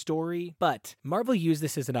character's story, but Marvel used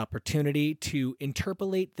this as an opportunity to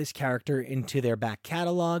interpolate this character into their back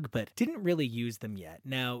catalog, but didn't really use them yet.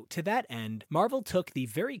 Now, to that end, Marvel took the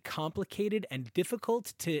very complicated and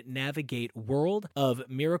difficult to navigate world of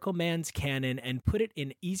Miracle Man's canon and put it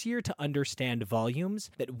in easier to understand volumes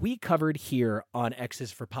that we covered here on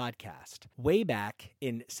X's for Podcast. Way back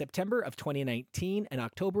in September of 2019 and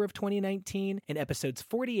October of 2019, in episodes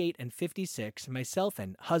 48 and 56, myself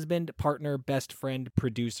and husband, partner, best friend,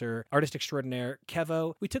 producer, artist extraordinaire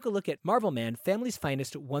Kevo, we took a look at Marvel Man Family's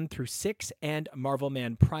Finest 1 through 6 and Marvel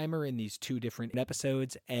Man Primer in these two different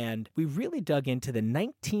episodes, and we really dug into the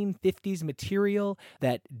 1950s material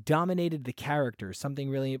that dominated the characters. Something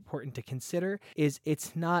really important to consider is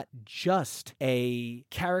it's not just a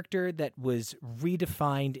character that was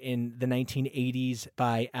redefined in the 1980s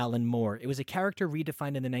by Alan Moore. It was a character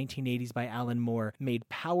redefined in the 1980s by Alan Moore, made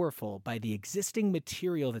powerful by the existing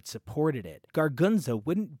material that supported it. Gargunza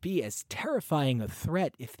wouldn't be as terrifying a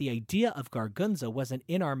threat if the idea of Gargunza wasn't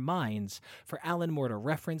in our minds for Alan Moore to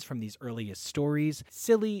reference from these earliest stories.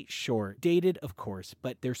 Silly, sure, dated, of course,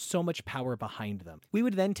 but there's so much power behind them. We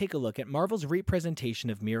would then take a look at Marvel's representation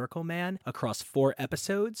of Miracle Man across 4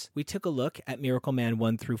 episodes. We took a look at Miracle Man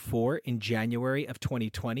 1 through 4 in January of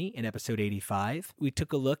 2020 in episode 85. We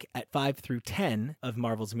took a look at 5 through 10 of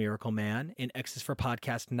Marvel's Miracle Man in X's for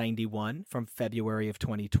Podcast 91 from February of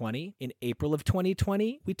 2020. In April of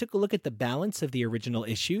 2020, we took a look at the balance of the original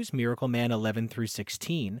issues, Miracle Man 11 through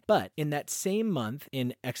 16. But in that same month,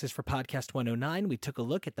 in X's for Podcast 109, we took a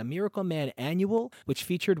look at the Miracle Man Annual, which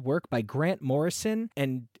featured work by Grant Morrison.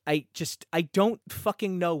 And I don't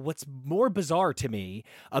fucking know what's more bizarre to me,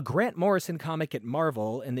 a Grant Morrison comic at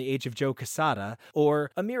Marvel in the age of Joe Quesada,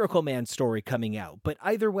 or a Miracle Man story coming out. But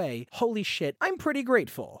either way, holy shit, I'm pretty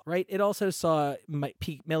grateful, right? It also saw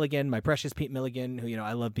Pete Milligan, my precious Pete Milligan, who,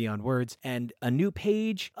 I love beyond words, and a new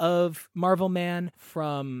page of Marvel Man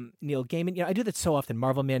from Neil Gaiman. I do that so often,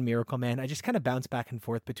 Marvel Man, Miracle Man. I just kind of bounce back and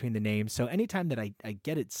forth between the names. So anytime that I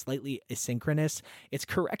get it slightly asynchronous, it's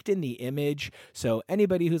correct in the image. So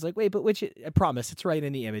anybody who's like, wait, but which, I promise it's right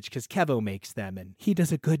in the image because Kevo makes them and he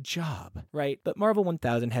does a good job, right? But Marvel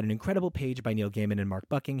 1000 had an incredible page by Neil Gaiman and Mark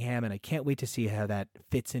Buckingham, and I can't wait to see how that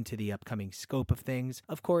fits into the upcoming scope of things.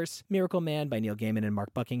 Of course, Miracle Man by Neil Gaiman and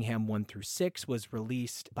Mark Buckingham 1 through 6 was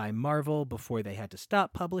released by Marvel before they had to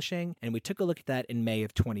stop publishing, and we took a look at that in May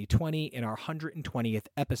of 2020 in our 120th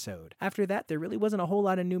episode. After that, there really wasn't a whole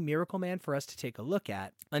lot of new Miracle Man for us to take a look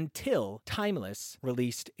at until Timeless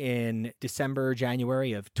released in December,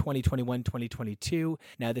 January of 2021-2022.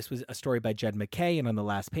 Now, this was a story by Jed MacKay, and on the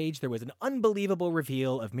last page, there was an unbelievable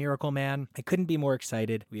reveal of Miracle Man. I couldn't be more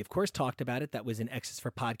excited. We, of course, talked about it. That was in X's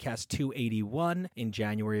for Podcast 281 in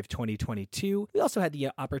January of 2022. We also had the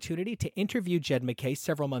opportunity to interview Jed MacKay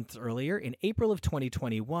several months earlier in April of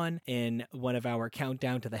 2021 in one of our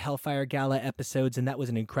Countdown to the Hellfire Gala episodes, and that was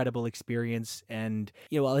an incredible experience. And,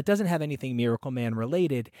 while it doesn't have anything Miracle Man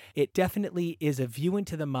related, it definitely is a view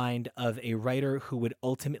into the mind of a writer who would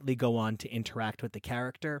ultimately go on to interact with the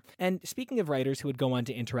character. And speaking of writers who would go on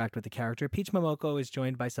to interact with the character, Peach Momoko is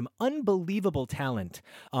joined by some unbelievable talent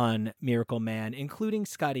on Miracle Man, including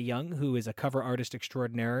Scotty Young, who is a cover artist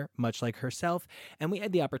extraordinaire, much like herself. And we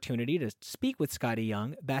had the opportunity to speak with Scotty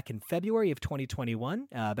Young back in February of 2021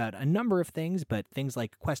 about a number of things, but things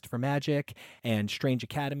like Quest for Magic and Strange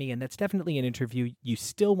Academy. And that's definitely an interview you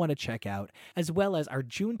still want to check out, as well as our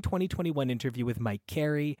June 2021 interview with Mike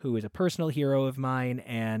Carey, who is a personal hero of mine,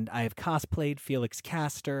 and I have cosplayed Felix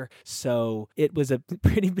Castor, so it was a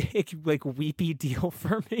pretty big, weepy deal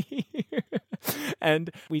for me.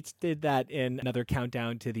 And we did that in another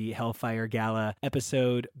Countdown to the Hellfire Gala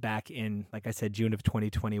episode back in, like I said, June of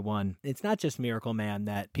 2021. It's not just Miracle Man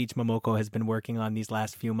that Peach Momoko has been working on these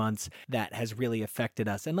last few months that has really affected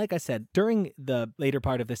us. And like I said, during the later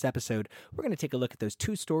part of this episode, we're going to take a look at those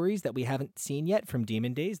 2 stories that we haven't seen yet from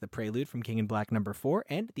Demon Days, the Prelude from King in Black number 4,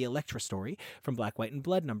 and the Elektra story from Black, White, and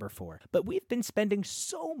Blood number 4. But we've been spending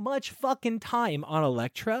so much fucking time on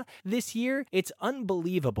Elektra this year. It's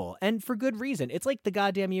unbelievable. And for good reason. It's like the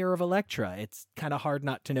goddamn year of Elektra. It's kind of hard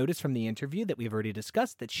not to notice from the interview that we've already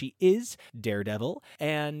discussed that she is Daredevil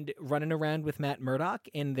and running around with Matt Murdock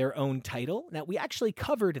in their own title. Now, we actually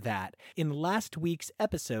covered that in last week's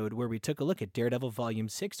episode where we took a look at Daredevil Volume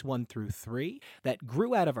 6, 1 through 3. That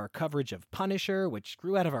grew out of our coverage of Punisher, which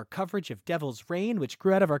grew out of our coverage of Devil's Reign, which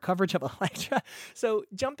grew out of our coverage of Elektra. So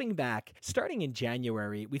jumping back, starting in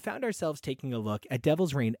January, we found ourselves taking a look at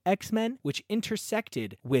Devil's Reign X-Men, which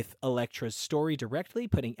intersected with Elektra's story directly,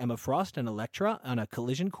 putting Emma Frost and Elektra on a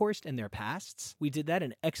collision course in their pasts. We did that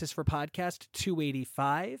in X's for Podcast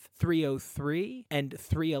 285, 303, and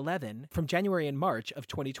 311 from January and March of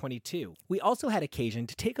 2022. We also had occasion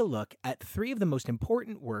to take a look at 3 of the most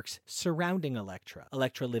important works surrounding Elektra.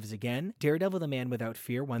 Elektra Lives Again, Daredevil the Man Without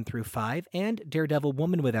Fear 1 through 5, and Daredevil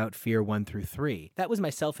Woman Without Fear 1 through 3. That was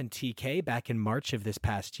myself and TK back in March of this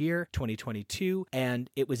past year, 2022, and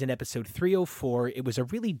it was in episode 304. It was a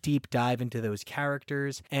really deep dive into those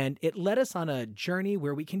characters, and it led us on a journey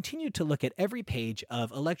where we continued to look at every page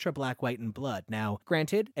of Elektra Black, White, and Blood. Now,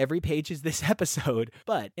 granted, every page is this episode,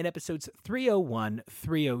 but in episodes 301,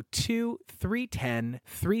 302, 310,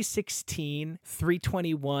 316,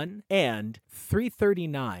 321, and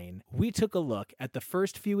 339, we took a look at the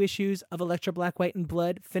first few issues of Elektra Black, White, and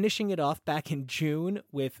Blood, finishing it off back in June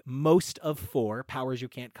with most of 4, Powers You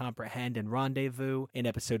Can't Comprehend and Rendezvous, in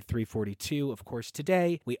episode 342. Of course,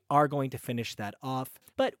 today, we are going to finish that off,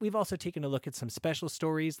 but we've also taken a look at some special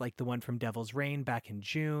stories like the one from Devil's Reign back in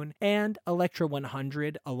June, and Elektra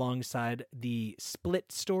 100 alongside the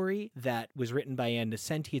Split story that was written by Ann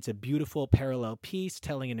Nocenti. It's a beautiful parallel piece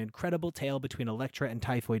telling an incredible tale between Elektra and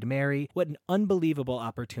Typhoid Mary. What an unbelievable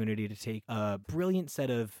opportunity to take a brilliant set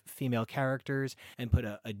of female characters and put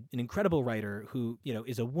an incredible writer who,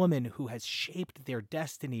 is a woman who has shaped their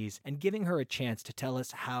destinies and giving her a chance to tell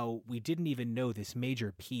us how we didn't even know this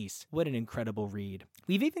major piece. What an incredible read.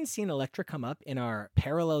 We've even seen Elektra come up in our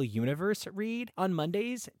Parallel Universe read. On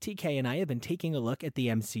Mondays, TK and I have been taking a look at the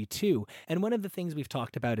MC2, and one of the things we've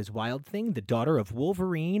talked about is Wild Thing, the daughter of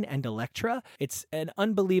Wolverine and Elektra. It's an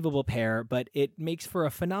unbelievable pair, but it makes for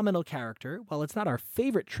a phenomenal character. While it's not our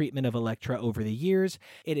favorite treatment of Elektra over the years,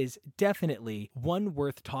 it is definitely one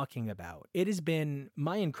worth talking about. It has been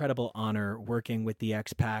my incredible honor working with the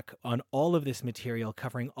X-Pack on all of this material,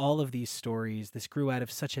 covering all of these stories. This grew out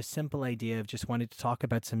of such a simple idea of just wanting to talk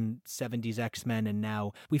about some 70s X-Men, and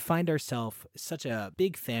now we find ourselves such a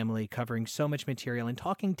big family covering so much material and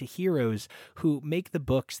talking to heroes who make the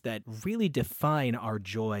books that really define our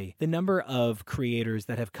joy. The number of creators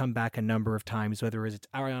that have come back a number of times, whether it's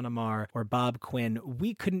Ariana Mar or Bob Quinn,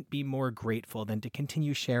 we couldn't be more grateful than to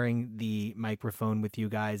continue sharing the microphone with you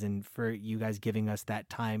guys and for you guys giving us that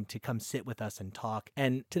time to come sit with us and talk.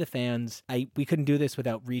 And to the fans, we couldn't do this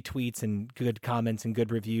without retweets and good comments and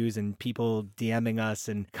good reviews and people DMing us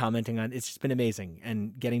and commenting on. It's just been amazing,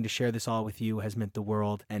 and getting to share this all with you has meant the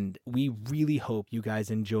world, and we really hope you guys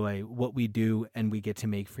enjoy what we do and we get to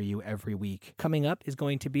make for you every week. Coming up is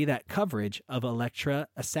going to be that coverage of Elektra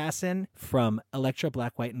Assassin from Elektra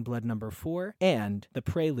Black, White, and Blood number 4 and the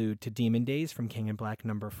prelude to Demon Days from King in Black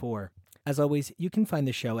number 4. As always, you can find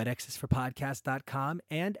the show at xsforpodcast.com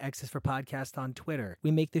and xsforpodcast on Twitter.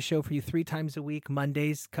 We make the show for you 3 times a week,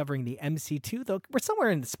 Mondays covering the MC2, though we're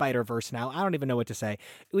somewhere in the Spider-Verse now. I don't even know what to say.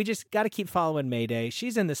 We just got to keep following Mayday.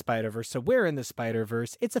 She's in the Spider-Verse, so we're in the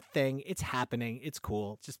Spider-Verse. It's a thing. It's happening. It's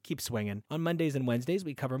cool. Just keep swinging. On Mondays and Wednesdays,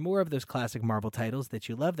 we cover more of those classic Marvel titles that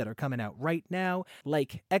you love that are coming out right now,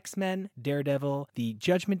 like X-Men, Daredevil, the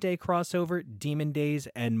Judgment Day crossover, Demon Days,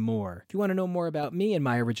 and more. If you want to know more about me and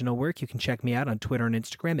my original work, you can check me out on Twitter and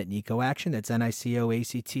Instagram at Nico Action. That's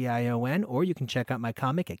NICOACTION. Or you can check out my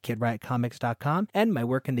comic at KidRiotComics.com and my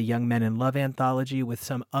work in the Young Men in Love anthology with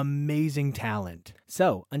some amazing talent.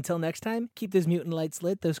 So, until next time, keep those mutant lights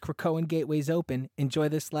lit, those Krakoan gateways open. Enjoy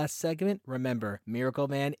this last segment. Remember, Miracle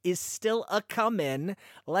Man is still a-comin'.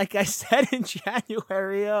 Like I said in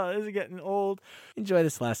January. Oh, this is getting old. Enjoy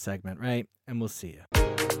this last segment, right? And we'll see you.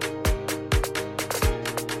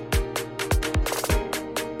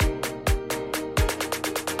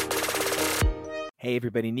 Hey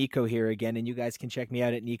everybody, Nico here again, and you guys can check me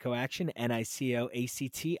out at Nico Action,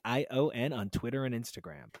 NICOACTION on Twitter and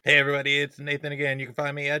Instagram. Hey everybody, it's Nathan again. You can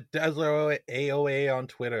find me at Dazzler AOA on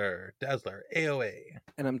Twitter. Dazzler AOA.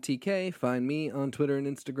 And I'm TK. Find me on Twitter and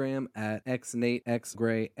Instagram at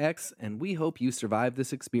XNateXGrayX, and we hope you survive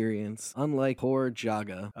this experience, unlike poor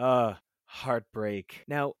Jaga. Heartbreak.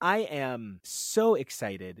 Now, I am so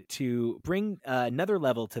excited to bring another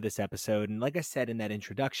level to this episode. And like I said in that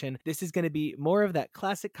introduction, this is going to be more of that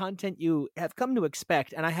classic content you have come to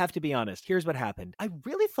expect. And I have to be honest, here's what happened. I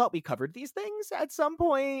really thought we covered these things at some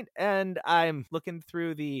point, and I'm looking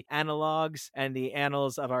through the analogs and the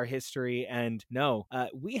annals of our history, and no,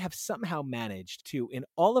 we have somehow managed to, in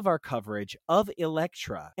all of our coverage of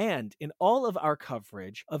Elektra and in all of our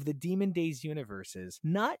coverage of the Demon Days universes,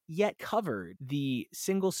 not yet covered the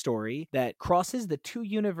single story that crosses the two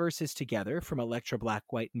universes together from Elektra Black,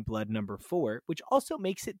 White, and Blood #4, which also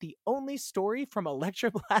makes it the only story from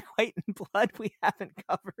Elektra Black, White, and Blood we haven't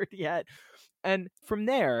covered yet. And from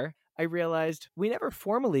there, I realized we never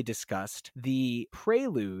formally discussed the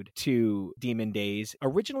prelude to Demon Days,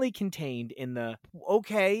 originally contained in the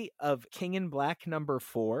OK of King in Black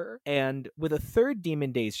 #4, and with a third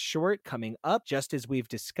Demon Days short coming up, just as we've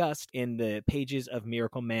discussed in the pages of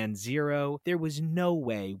Miracle Man 0, there was no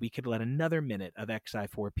way we could let another minute of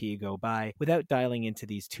XI4P go by without dialing into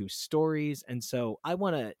these two stories. And so I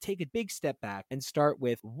want to take a big step back and start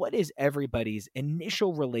with what is everybody's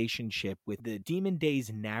initial relationship with the Demon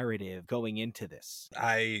Days narrative going into this.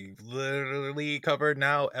 I literally covered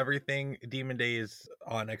now everything Demon Days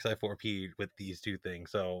on XI4P with these two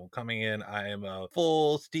things. So coming in, I am a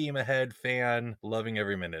full steam ahead fan, loving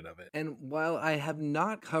every minute of it. And while I have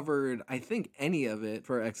not covered, I think, any of it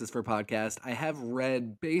for X's for Podcast, I have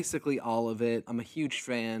read basically all of it. I'm a huge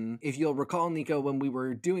fan. If you'll recall, Nico, when we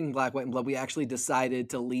were doing Black, White, and Blood, we actually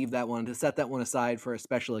decided to leave that one, to set that one aside for a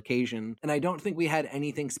special occasion. And I don't think we had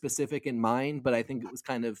anything specific in mind, but I think it was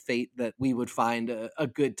kind of fate that we would find a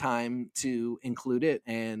good time to include it,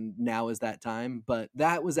 and now is that time. But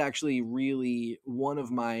that was actually really one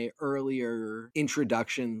of my earlier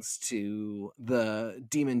introductions to the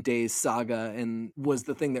Demon Days saga, and was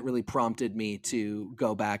the thing that really prompted me to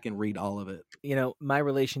go back and read all of it. You know, my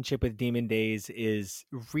relationship with Demon Days is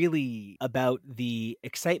really about the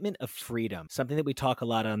excitement of freedom. Something that we talk a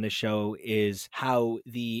lot on the show is how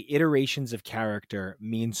the iterations of character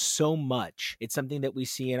mean so much. It's something that we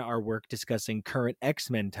see in our work discussing current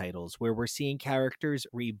X-Men titles, where we're seeing characters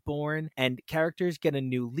reborn and characters get a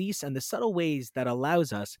new lease, and the subtle ways that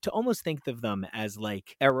allows us to almost think of them as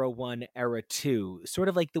like Era 1, Era 2, sort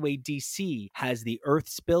of like the way DC has the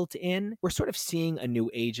Earths built in. We're sort of seeing a new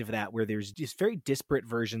age of that, where there's just very disparate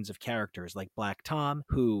versions of characters like Black Tom,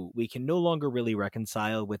 who we can no longer really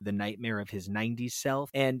reconcile with the nightmare of his 90s self.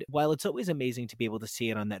 And while it's always amazing to be able to see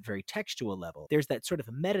it on that very textual level, there's that sort of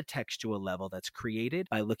metatextual level that's created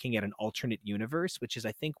by looking at an alternate universe, which is,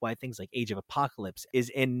 I think, why things like Age of Apocalypse is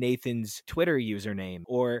in Nathan's Twitter username,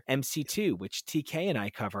 or MC2, which TK and I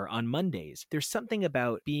cover on Mondays. There's something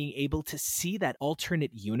about being able to see that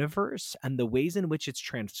alternate universe and the ways in which it's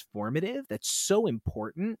transformative that's so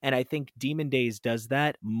important. And I think Demon Days does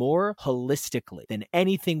that more holistically than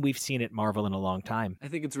anything we've seen at Marvel in a long time. I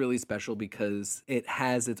think it's really special because it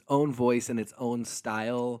has its own voice and its own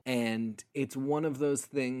style, and it's one of those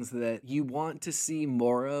things that you want to see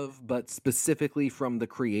more of, but specifically from the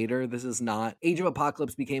creator. This is not... Age of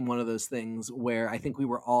Apocalypse became one of those things where I think we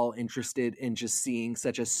were all interested in just seeing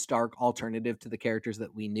such a stark alternative to the characters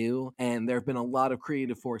that we knew, and there have been a lot of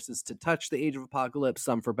creative forces to touch the Age of Apocalypse,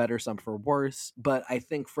 some for better, some for worse, but I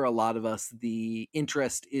think for a lot of us, the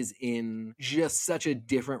interest is in just such a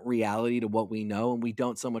different reality to what we know, and we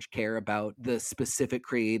don't so much care about the specific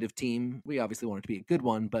creative team. We obviously want it to be a good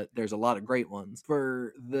one, but there's a lot of great ones.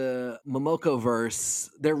 For the Momoko verse,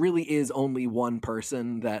 there really is only one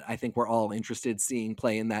person that I think we're all interested seeing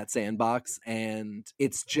play in that sandbox, and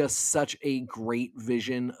it's just such a great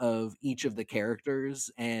vision of each of the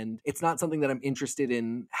characters, and it's not something that I'm interested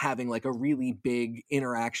in having like a really big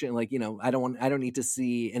interaction. Like, you know, I don't need to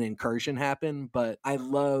see an incursion happen, but I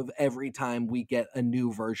love every time we get a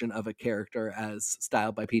new version of a character as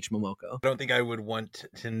styled by Peach Momoko. I don't think I would want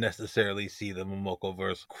to necessarily see the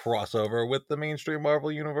Momokoverse crossover with the mainstream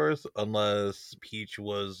Marvel universe unless Peach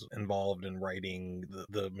was involved in writing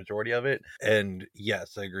the majority of it. And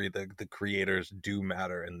yes, I agree that the creators do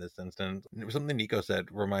matter in this instance. Something Nico said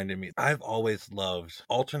reminded me, I've always loved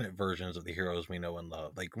alternate versions of the heroes we know and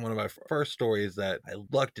love. Like, one of my first stories that I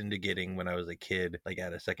lucked into getting when I was a kid, like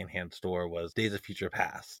at a secondhand store, was Days of Future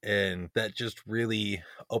Past. And that just really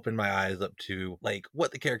opened my eyes up to like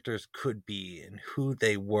what the characters could be and who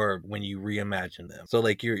they were when you reimagine them. So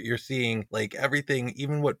like you're seeing like everything,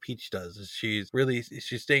 even what Peach does is she's really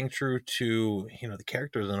she's staying true to, you know, the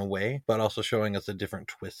characters in a way, but also showing us a different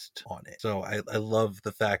twist on it. So I love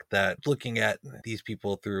the fact that looking at these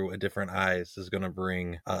people through a different eyes is going to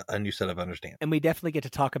bring a new set of understanding. And we definitely get to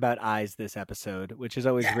talk about eyes this episode, which is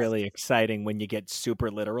always really exciting when you get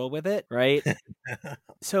super literal with it, right?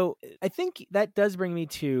 So I think that does bring me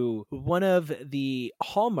to one of the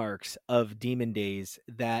hallmarks of Demon Days,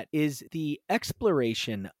 that is the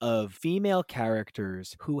exploration of female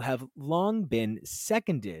characters who have long been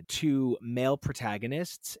seconded to male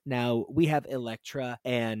protagonists. Now, we have Elektra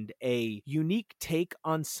and a unique take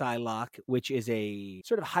on Psylocke, which is a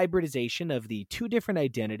sort of hybridization of the two different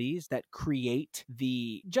identities that create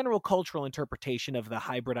the general cultural interpretation of the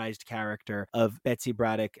hybridized character of Betsy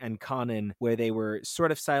Braddock and Conan, where they were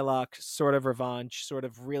sort of Psylocke, sort of Revanche, sort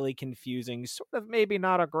of really confusing, sort of maybe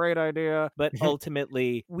not a great idea, but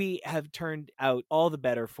ultimately we have turned out all the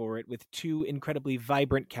better for it with two incredibly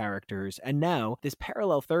vibrant characters. And now this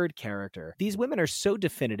parallel third character. These women are so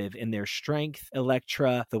definitive in their strength.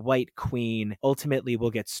 Elektra, the White Queen, ultimately we'll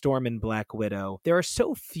get Storm and Black Widow. There are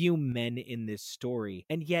so few men in this story.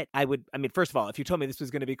 And yet first of all, if you told me this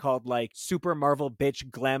was going to be called like Super Marvel Bitch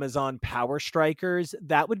Glamazon Power Strikers,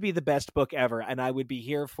 that would be the best book ever, and I would be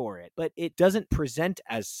here for it. But it doesn't present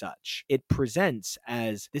as such. It presents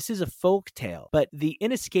as this is a folk tale, but the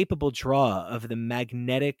inescapable draw of the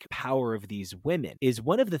magnetic power of these women is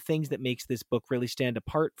one of the things that makes this book really stand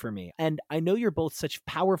apart for me. And I know you're both such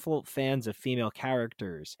powerful fans of female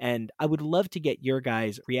characters, and I would love to get your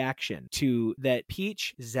guys' reaction to that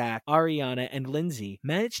Peach, Zach, Ariana, and Lindsay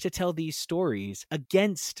managed to tell these stories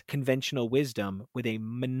against conventional wisdom with a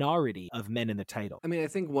minority of men in the title. I mean, I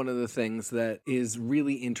think one of the things that is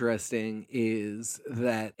really interesting is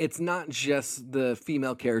that it's not just the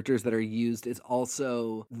female characters that are used, it's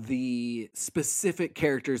also the specific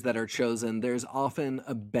characters that are chosen. There's often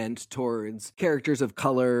a bent towards characters of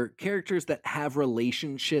color, characters that have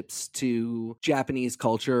relationships to Japanese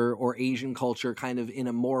culture or Asian culture kind of in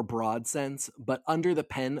a more broad sense, but under the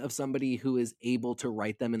pen of somebody who is able to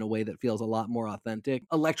write them in a way that feels a lot more authentic.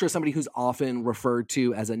 Elektra is somebody who's often referred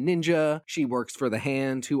to as a ninja. She works for the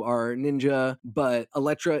Hand, who are ninja, but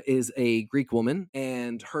Elektra is a Greek woman,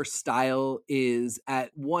 and her style is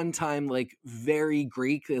at one time like very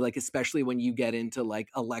Greek, like especially when you get into like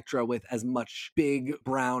Elektra with as much big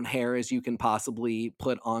brown hair as you can possibly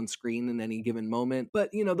put on screen in any given moment.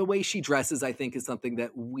 But you know, the way she dresses, I think, is something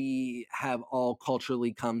that we have all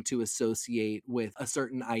culturally come to associate with a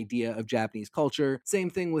certain idea of Japanese culture. Same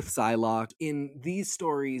thing with Psylocke. In these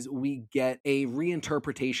stories, we get a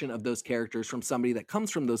reinterpretation of those characters from somebody that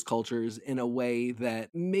comes from those cultures in a way that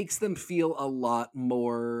makes them feel a lot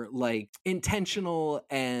more like intentional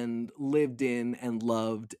and lived in and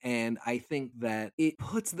loved. And I think that it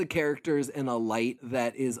puts the characters in a light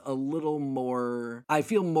that is a little more, I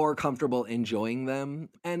feel more comfortable enjoying them.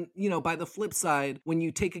 And, you know, by the flip side, when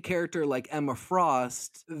you take a character like Emma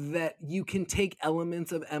Frost, that you can take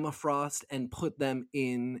elements of Emma Frost and put them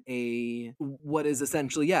in a, what is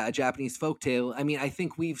essentially, a Japanese folktale. I mean, I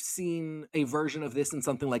think we've seen a version of this in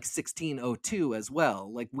something like 1602 as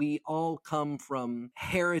well. Like, we all come from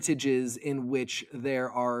heritages in which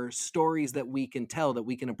there are stories that we can tell, that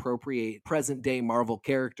we can appropriate present day Marvel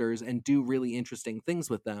characters and do really interesting things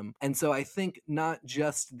with them. And so I think not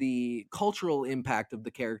just the cultural impact of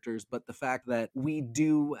the characters, but the fact that we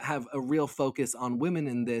do have a real focus on women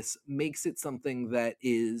in this makes it something that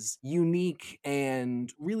is unique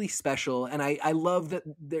and really special. And I love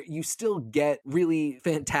that you still get really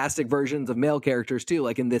fantastic versions of male characters too.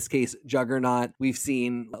 Like in this case, Juggernaut. We've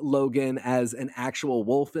seen Logan as an actual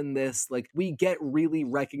wolf in this. Like, we get really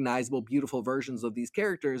recognizable, beautiful versions of these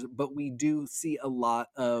characters, but we do see a lot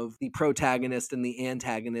of the protagonist and the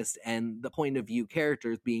antagonist and the point of view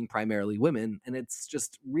characters being primarily women. And it's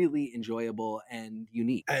just really enjoyable and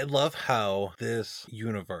unique. I love how this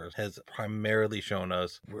universe has primarily shown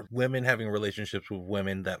us women having relationships with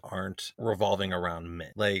women that aren't revolving around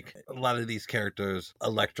men. Like, a lot of these characters,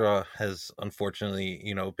 Elektra has unfortunately,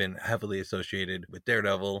 been heavily associated with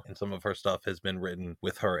Daredevil, and some of her stuff has been written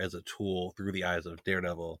with her as a tool through the eyes of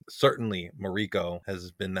Daredevil. Certainly, Mariko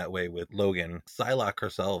has been that way with Logan. Psylocke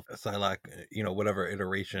herself, whatever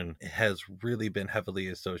iteration, has really been heavily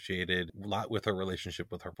associated a lot with her relationship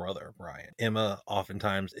with her brother, Brian. Emma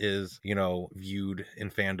oftentimes is, viewed in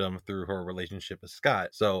fandom through her relationship with Scott.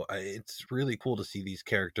 So it's really cool to see these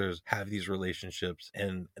characters have these relationships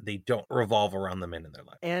and they don't revolve around the men in their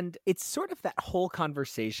life. And it's sort of that whole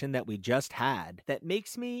conversation that we just had that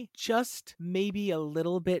makes me just maybe a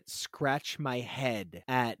little bit scratch my head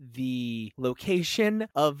at the location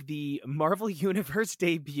of the Marvel Universe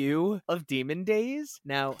debut of Demon Days.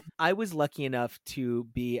 Now, I I was lucky enough to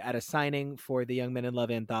be at a signing for the Young Men in Love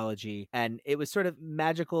anthology, and it was sort of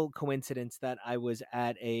magical coincidence that I was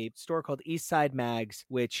at a store called East Side Mags,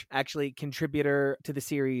 which actually contributor to the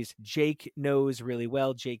series Jake knows really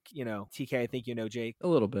well. Jake, TK, I think you know Jake. A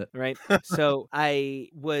little bit. Right. So I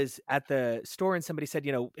was at the store and somebody said,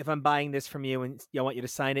 if I'm buying this from you and I want you to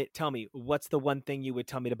sign it, tell me what's the one thing you would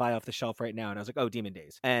tell me to buy off the shelf right now. And I was like, oh, Demon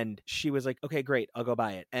Days. And she was like, okay, great. I'll go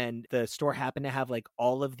buy it. And the store happened to have like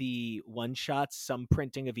all of the one shots, some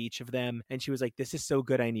printing of each of them. And she was like, this is so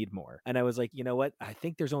good. I need more. And I was like, you know what? I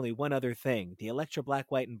think there's only one other thing, the Elektra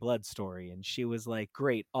Black, White, and Blood story. And she was like,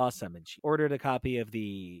 great, awesome. And she ordered a copy of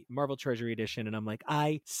the Marvel Treasury Edition. And I'm like,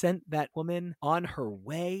 I sent that woman on her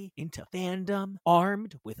way into fandom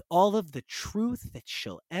armed with all of the truth that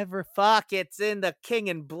she'll ever fuck. It's in the King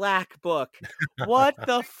in Black book. What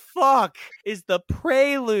the fuck is the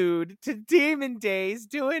prelude to Demon Days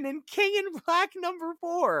doing in King in Black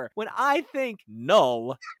 #4? When I think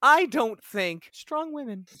Null, I don't think strong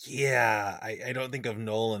women. Yeah, I don't think of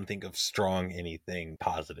Null and think of strong anything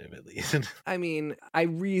positive, at least. I mean, I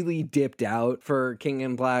really dipped out for King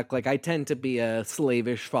in Black. Like, I tend to be a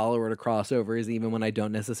slavish follower to crossovers, even when I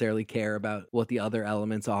don't necessarily care about what the other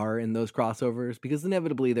elements are in those crossovers, because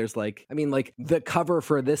inevitably there's the cover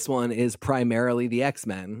for this one is primarily the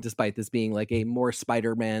X-Men, despite this being like a more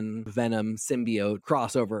Spider-Man Venom symbiote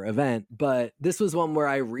crossover event. But this was one where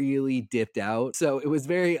I really dipped out. So it was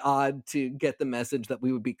very odd to get the message that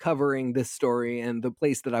we would be covering this story, and the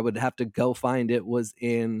place that I would have to go find it was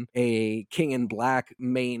in a King in Black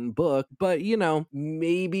main book. But,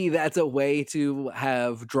 maybe that's a way to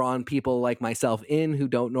have drawn people like myself in who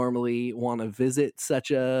don't normally want to visit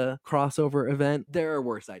such a crossover event. There are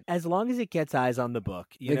worse ideas. As long as it gets eyes on the book,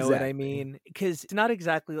 you know what I mean? Because it's not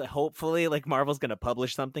exactly hopefully like Marvel's going to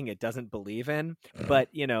publish something it doesn't believe in. But,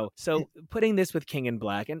 so putting this with King in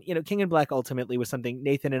Black, and, King in Black ultimately was something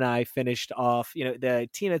Nathan and I finished off. The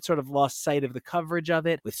team had sort of lost sight of the coverage of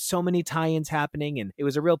it with so many tie-ins happening. And it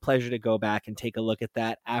was a real pleasure to go back and take a look at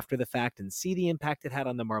that after the fact and see the impact it had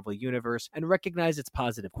on the Marvel Universe and recognize its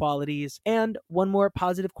positive qualities. And one more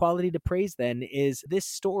positive quality to praise then is this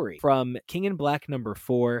story from King in Black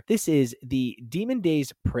 #4. This is the Demon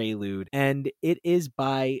Days prelude, and it is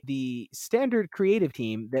by the standard creative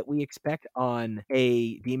team that we expect on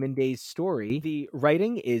a Demon Days story. The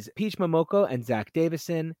writing is Peach Momoko and Zach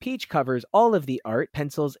Davison. Peach covers all of the art,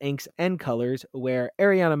 pencils, inks, and colors, where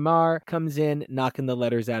Ariana Marr comes in knocking the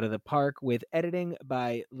letters out of the park with editing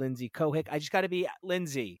by Lindsay Kohik. I just got to be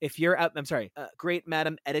Lindsay. If you're out, I'm sorry, great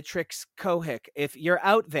Madam Editrix Kohik. If you're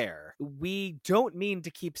out there, we don't mean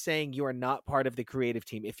to keep saying you are not part of the creative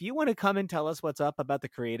team. If you want to come and tell us what's up about the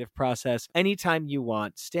creative process anytime you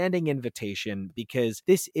want, standing invitation, because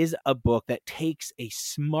this is a book that takes a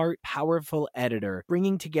smart, powerful editor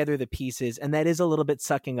bringing together the pieces, and that is a little bit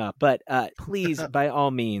sucking up. But please, by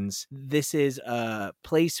all means, this is a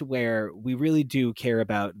place where we really do care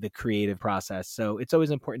about the creative process. So it's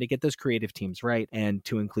always important to get those creative teams right and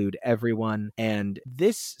to include everyone. And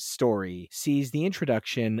this story sees the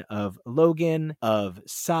introduction of Logan, of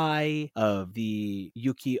Sai, of the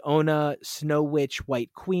Yuki Onna Snow Witch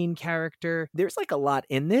White Queen character. There's like a lot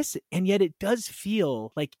in this, and yet it does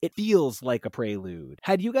feel like a prelude.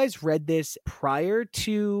 Had you guys read this prior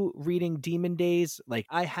to reading Demon Days like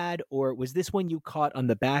I had, or was this one you caught on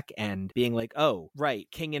the back end being like, oh, right,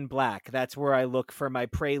 King in Black, that's where I look for my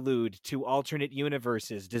prelude to alternate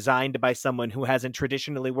universes designed by someone who hasn't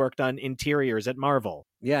traditionally worked on interiors at Marvel?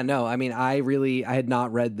 Yeah, no, I mean, I had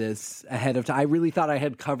not read this ahead of time. I really thought I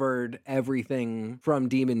had covered everything from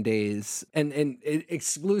Demon Days, and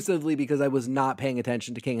exclusively because I was not paying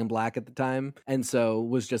attention to King in Black at the time, and so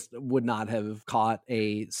would not have caught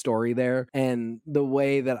a story there. And the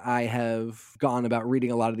way that I have gone about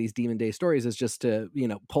reading a lot of these Demon Days stories is just to,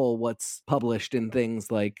 pull what's published in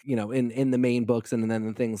things like, in the main books, and then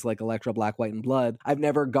in things like Elektra, Black, White, and Blood. I've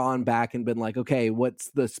never gone back and been like, okay,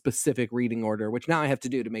 what's the specific reading order, which now I have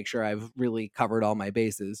to do to make sure I've really covered all my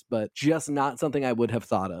bases, but just not something I would have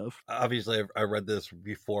thought of. Obviously, I read this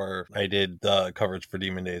before I did the coverage for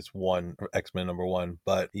Demon Days 1, X-Men #1,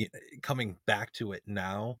 but coming back to it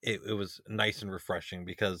now, it was nice and refreshing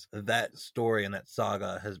because that story and that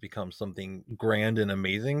saga has become something grand and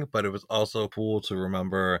amazing, but it was also cool to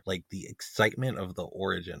remember like the excitement of the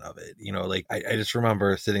origin of it. I just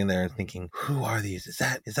remember sitting there and thinking, who are these? Is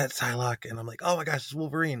that Psylocke? And I'm like, oh my gosh, it's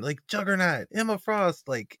Wolverine, like Juggernaut, Emma Frost, almost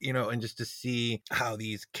like, and just to see how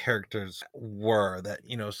these characters were that,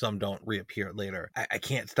 some don't reappear later. I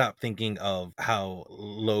can't stop thinking of how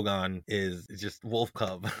Logan is just Wolf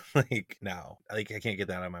Cub like now. Like I can't get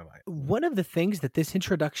that out of my mind. One of the things that this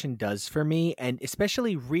introduction does for me, and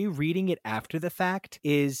especially rereading it after the fact,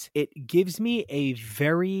 is it gives me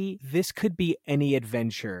this could be any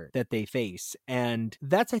adventure that they face. And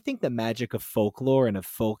that's, I think, the magic of folklore and of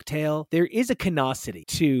folktale. There is a canosity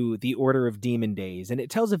to the Order of Demon Days, and it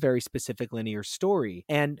tells a very specific linear story.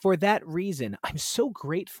 And for that reason, I'm so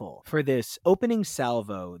grateful for this opening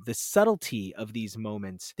salvo, the subtlety of these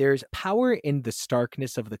moments. There's power in the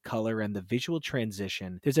starkness of the color and the visual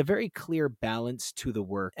transition. There's a very clear balance to the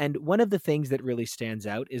work. And one of the things that really stands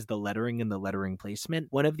out is the lettering and the lettering placement.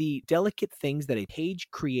 One of the delicate things that a page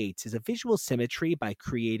creates is a visual symmetry by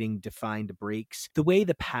creating defined breaks. The way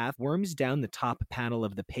the path worms down the top panel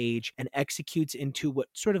of the page and executes into what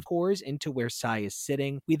sort of pours into where Sai is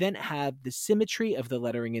sitting. We then have the symmetry of the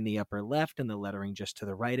lettering in the upper left and the lettering just to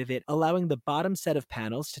the right of it, allowing the bottom set of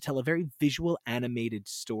panels to tell a very visual animated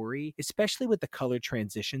story, especially with the color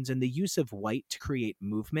transitions and the use of white to create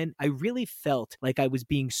movement. I really felt like I was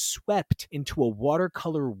being swept into a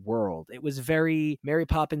watercolor world. It was very Mary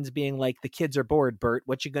Poppins being like, the kids are bored, Bert,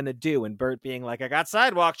 what you gonna do? And Bert being like, I got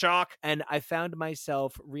sidewalk chalk. And I found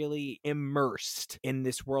myself really immersed in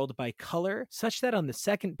this world by color, such that on the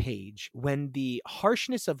second page, when the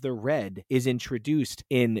harshness of the red is introduced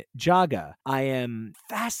in Jaga, I am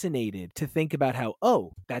fascinated to think about how,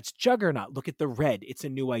 oh, that's Juggernaut. Look at the red. It's a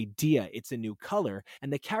new idea. It's a new color.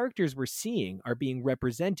 And the characters we're seeing are being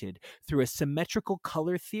represented through a symmetrical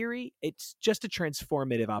color theory. It's just a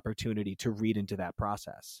transformative opportunity to read into that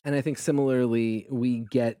process. And I think similarly, we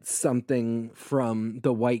get something from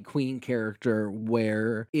the White Queen character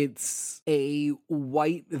where it's a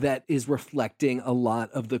white that is reflecting a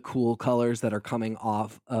lot of the cool colors that are coming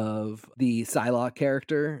off of the Psylocke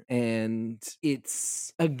character. And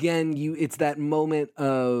it's, again, it's that moment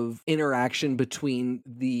of interaction between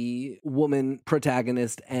the woman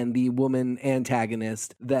protagonist and the woman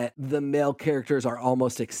antagonist that the male characters are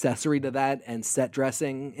almost accessory to that and set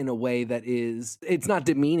dressing in a way that is, it's not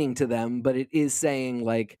demeaning to them, but it is saying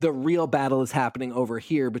like the real battle is happening over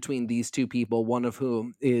here between these two people, one of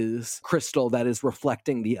whom is Crystal that is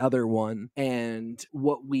reflecting the other one. And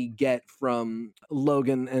what we get from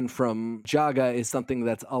Logan and from Jaga is something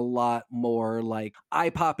that's a lot more like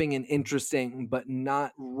eye-popping and interesting, but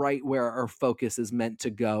not right where our focus is meant to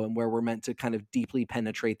go and where we're meant to kind of deeply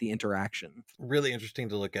penetrate the interaction. Really interesting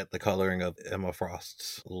to look at the coloring of Emma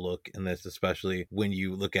Frost's look in this, especially when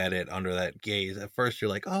you look at it under that gaze. At first you're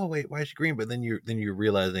like, oh wait, why is she green? But then you're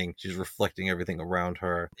realizing she's reflecting everything around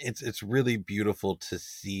her. It's really beautiful to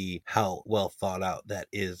see how well thought out that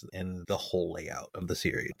is in the whole layout of the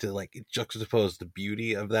series. To like juxtapose the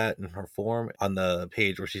beauty of that in her form on the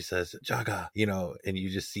page where she says Jaga, and you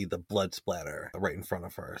just see the blood splatter right in front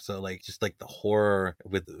of her. So like just like the horror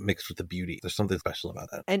mixed with the beauty. There's something special about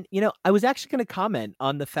that. And I was actually going to comment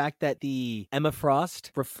on the fact that the Emma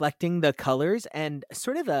Frost reflecting the colors and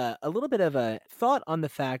sort of a little bit of a thought on the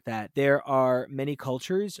fact that there are many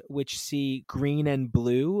cultures which see green and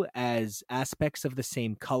blue as aspects of the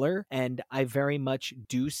same color. And I very much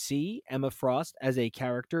do see Emma Frost as a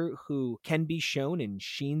character who can be shown in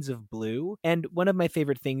sheens of blue. And one of my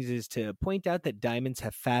favorite things is to point out that diamonds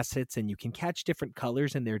have facets and you can catch different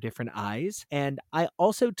colors in their different eyes. And I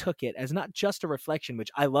also took it as not just a reflection,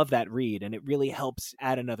 which I love that read and it really helps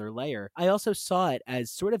add another layer. I also saw it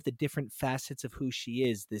as sort of the different facets of who she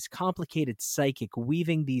is, this complicated psychic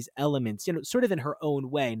weaving these elements, sort of in her own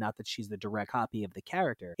way, not that she's the direct copy of the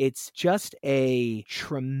character. It's just a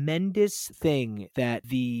tremendous thing that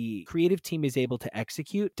the creative team is able to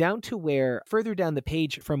execute, down to where further down the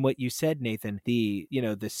page from what you said, Nathan, the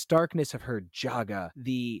starkness of her Jaga,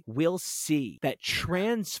 the we'll see, that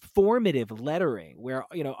transformative lettering where,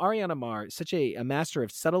 Ariana Mar is such a master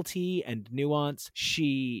of subtlety and nuance.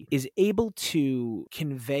 She is able to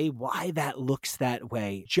convey why that looks that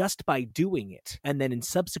way just by doing it. And then in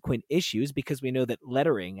subsequent issues, because we know that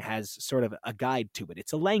lettering has sort of a guide to it,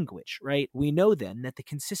 it's a language, right? We know then that the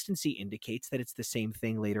consistency indicates that it's the same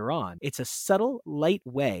thing later on. It's a subtle, light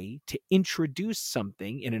way to introduce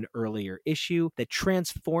something in an earlier issue that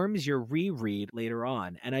transforms your reread later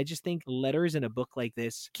on. And I just think letters in a book like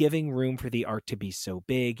this, giving room for the art to be so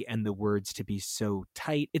big and the words to be so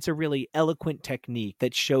tight, it's a really eloquent technique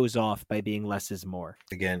that shows off by being less is more.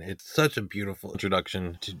 Again, it's such a beautiful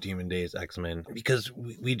introduction to Demon Days X-Men because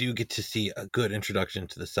we do get to see a good introduction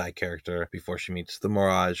to the side character before she meets the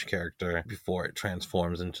Mirage character, before it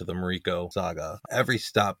transforms into the Mariko saga. Every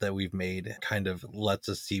stop that we've made kind of lets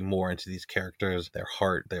us see more into these characters, their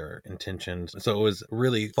heart, their intentions. So it was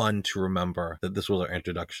really fun to remember that this was our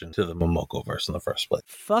introduction to the Momoko verse in the first place.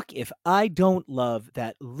 Fuck if I don't love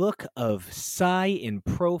that look of Sai in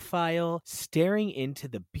profile, staring into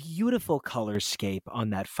the beautiful colorscape on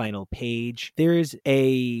that final page. There's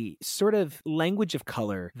a sort of language of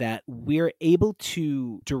color that we're able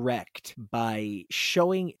to direct by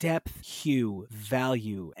showing depth, hue,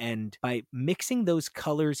 value, and by mixing those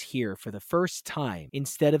colors here for the first time,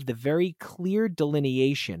 instead of the very clear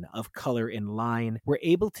delineation of color in line, we're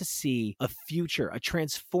able to see a future, a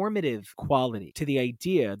transformative quality to the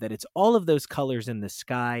idea that it's all of those colors in the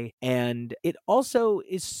sky. And it also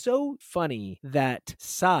is so funny that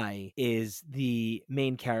Sai is the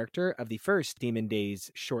main character of the first Demon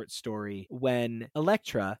Days short story, when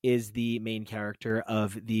Electra is the main character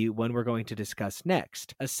of the one we're going to discuss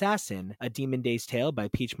next, Assassin, A Demon Days Tale by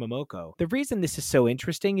Peach Momoko. The reason this is so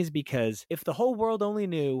interesting is because if the whole world only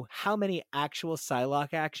knew how many actual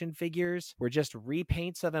Psylocke action figures were just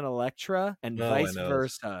repaints of an Electra and vice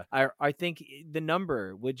versa, I think the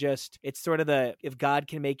number would just, it's sort of the, if God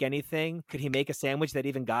can make anything, could he make a sandwich that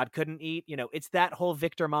even God couldn't eat? You know, it's that whole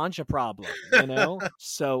Victor Mancha problem, you know?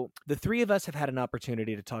 So the three of us have had an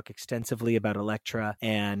opportunity to talk extensively about Electra,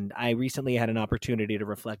 and I recently had an opportunity to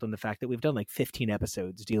reflect on the fact that we've done like 15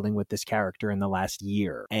 episodes dealing with this character in the last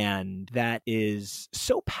year. And that is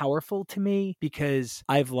so powerful to me because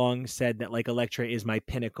I've long said that like Electra is my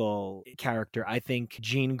pinnacle character. I think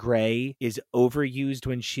Jean Grey is overused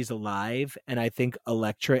when she's alive, and I think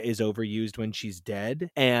Electra is overused when she's dead.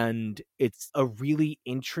 And it's a really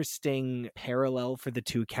interesting parallel for the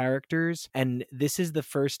two characters. And this is the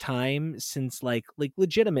first time since like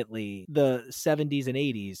legitimately the 70s and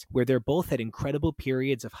 80s where they're both at incredible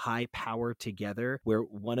periods of high power together, where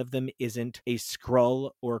one of them isn't a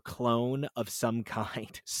Skrull or clone of some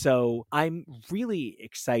kind. So I'm really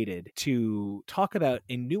excited to talk about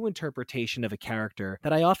a new interpretation of a character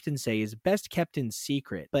that I often say is best kept in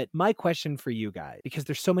secret. But my question for you guys, because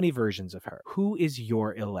there's so many versions of her, who is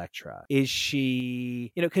your Electra? Is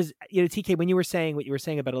she, because, TK, when you were saying what you were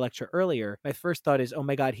saying about Electra earlier, my first thought is, oh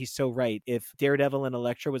my God, he's so right. If Daredevil and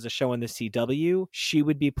Electra was a show on the CW, she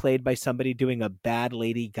would be played by somebody doing a bad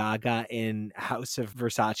Lady Gaga in House of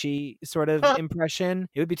Versace sort of impression.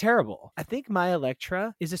 It would be terrible. I think my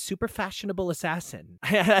Electra is a super fashionable assassin.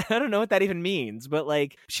 I don't know what that even means, but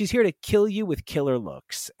like, she's here to kill you with killer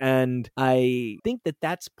looks. And I think that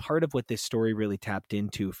that's part of what this story really tapped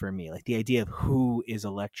into for me, like the idea of who is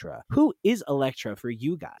Electra. Who is Electra for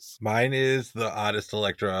you guys? Mine is the oddest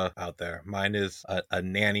Electra out there. Mine is a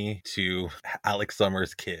nanny to Alex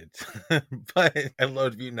Summers' kids. But I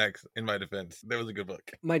loved Mutinex in my defense. That was a good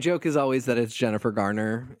book. My joke is always that it's Jennifer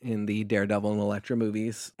Garner in the Daredevil and Electra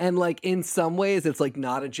movies. And like in some ways it's like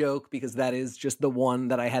not a joke because that is just the one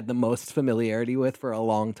that I had the most familiarity with for a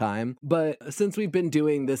long time. But since we've been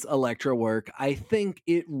doing this Electra work, I think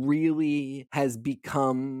it really has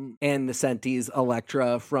become Ann Nesenti's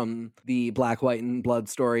Electra from the Black, White, and Blood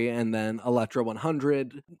story, and then Electra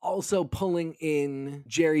 100. Also pulling in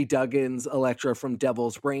Jerry Duggan's Electra from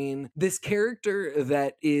Devil's Reign. This character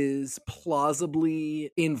that is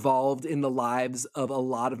plausibly involved in the lives of a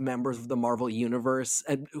lot of members of the Marvel Universe,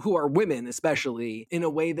 and who are women especially, in a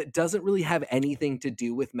way that doesn't really have anything to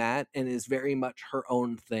do with Matt and is very much her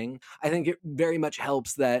own thing. I think it very much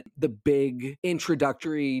helps that the big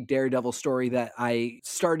introductory Daredevil story that I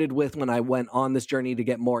started with when I went on this journey to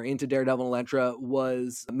get more into Daredevil and Electra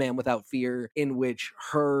was Man Without Fear, in which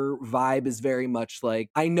her vibe is very much like,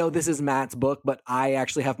 I know this is Matt's book, but I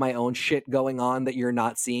actually have my own shit going on that you're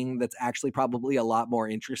not seeing that's actually probably a lot more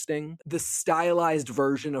interesting. The stylized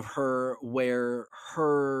version of her where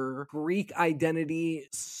her Greek identity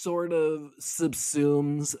sort of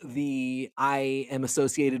subsumes the I am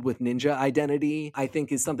associated with ninja identity, I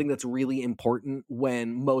think is something that's really important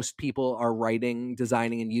when most people are writing,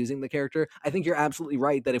 designing, and using the character. I think you're absolutely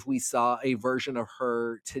right that if we saw a version of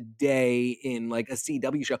her today in like a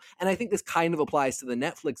CW show, and I think this kind of applies to the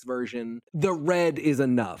Netflix version, the red is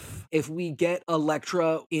enough. If we get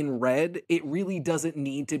Electra in red, it really doesn't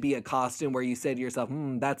need to be a costume where you say to yourself,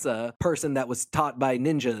 that's a person that was taught by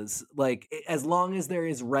ninjas. Like, as long as there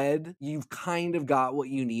is red, you've kind of got what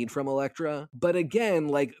you need from Electra. But again,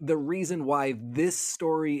 like, the reason why this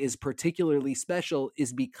story is particularly special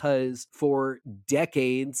is because for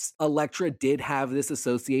decades, Electra did have this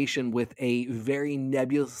association with a very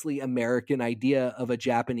nebulously American idea of a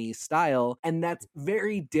Japanese style, and that's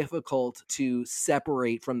very difficult to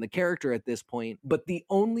separate from the character at this point. But the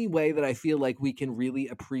only way that I feel like we can really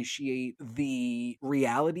appreciate the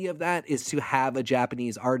reality of that is to have a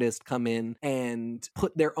Japanese artist come in and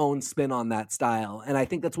put their own spin on that style. well. And I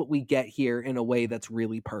think that's what we get here in a way that's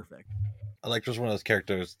really perfect. Elektra's one of those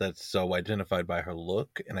characters that's so identified by her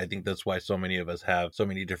look, and I think that's why so many of us have so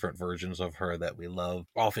many different versions of her that we love.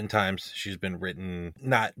 Oftentimes, she's been written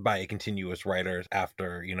not by a continuous writer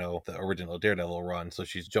after, the original Daredevil run, so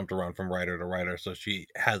she's jumped around from writer to writer, so she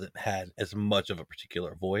hasn't had as much of a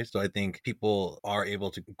particular voice. So I think people are able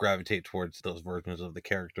to gravitate towards those versions of the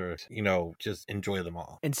character, just enjoy them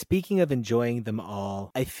all. And speaking of enjoying them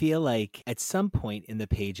all, I feel like at some point in the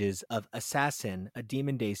pages of Assassin, A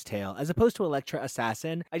Demon Day's Tale, as opposed to Elektra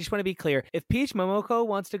Assassin, I just want to be clear. If Peach Momoko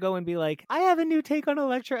wants to go and be like, I have a new take on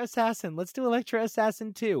Elektra Assassin, let's do Elektra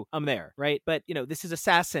Assassin 2, I'm there, right? But, this is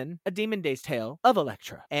Assassin, A Demon Day's Tale of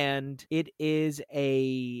Elektra. And it is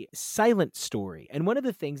a silent story. And one of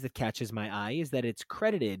the things that catches my eye is that it's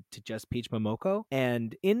credited to just Peach Momoko.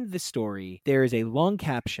 And in the story, there is a long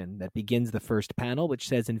caption that begins the first panel, which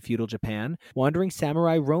says, in feudal Japan, wandering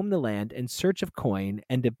samurai roam the land in search of coin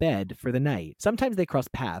and a bed for the night. Sometimes they cross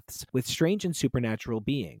paths with strange and supernatural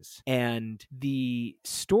beings. And the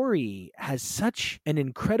story has such an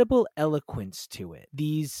incredible eloquence to it.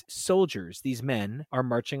 These soldiers, these men, are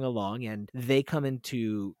marching along and they come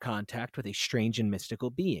into contact with a strange and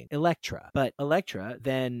mystical being, Elektra. But Elektra,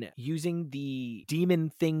 then using the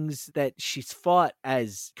demon things that she's fought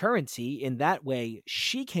as currency, in that way,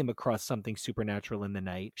 she came across something supernatural in the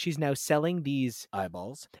night. She's now selling these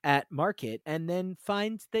eyeballs at market and then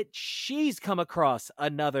finds that she's come across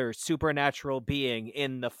another supernatural being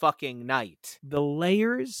in the fucking night. The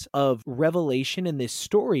layers of revelation in this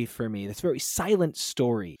story for me, this very silent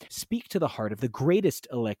story, speak to the heart of the greatest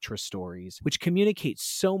Elektra stories, which communicate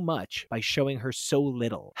so much by showing her so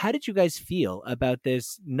little. How did you guys feel about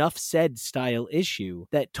this Nuff Said style issue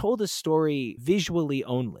that told a story visually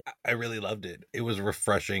only? I really loved it. It was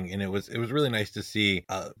refreshing, and it was really nice to see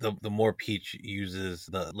the more Peach uses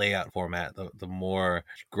the layout format, the more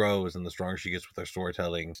she grows and the stronger she gets with her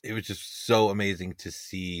storytelling. It was just so amazing to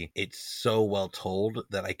see it so well told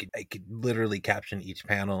that I could literally caption each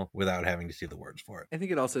panel without having to see the words for it. I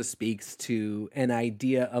think it also speaks to an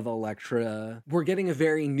idea of Elektra. We're getting a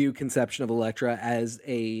very new conception of Elektra as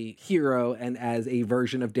a hero and as a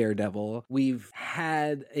version of Daredevil. We've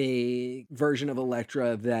had a version of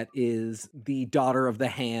Elektra that is the daughter of the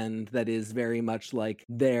hand, that is very much like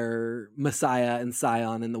their Messiah and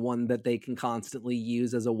Scion, and the one that they can constantly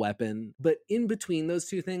use as a weapon. But in between those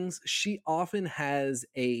two things, she often has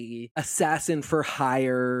a assassin for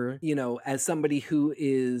hire, as somebody who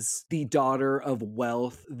is the daughter of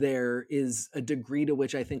wealth. There is a degree to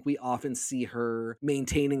which I think we often see her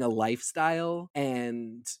maintaining a lifestyle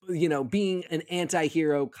and, being an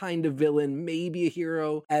anti-hero kind of villain, maybe a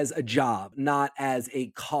hero as a job, not as a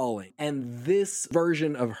calling. And this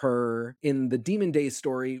version of her in the Demon Days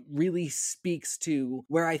story really speaks to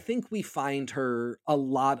where I think we find her a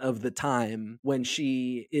lot of the time when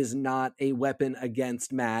she is not a weapon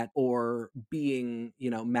against Matt or being,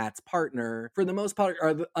 Matt's partner. For the most part,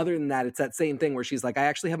 or other than that, it's that same thing where she's like, I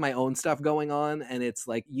actually have my own stuff going on, and it's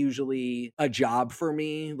like usually a job for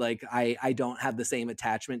me. Like I don't have the same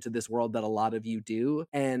attachment to this world that a lot of you do.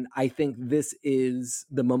 And I think this is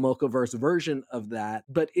the Momokoverse version of that.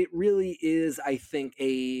 But it really is, I think,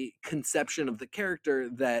 a conception of the character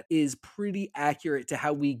that is pretty accurate to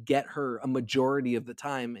how we get her a majority of the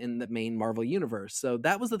time in the main Marvel universe. So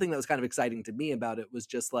that was the thing that was kind of exciting to me about it, was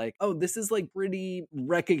just like, oh, this is like pretty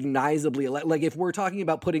recognizably, like if we're talking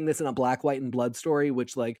about putting this in a Black, White, and Blood story,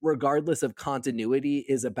 which like regardless of continuity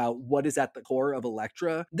is about what is at the core of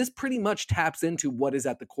Elektra, this pretty much taps into what is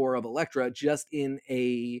at the core of Elektra, just in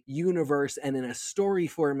a universe and in a story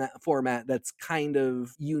format that's kind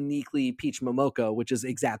of uniquely Peach Momoko, which is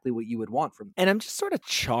exactly what you would want from them. And I'm just sort of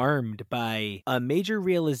charmed by a major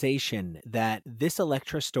realization that this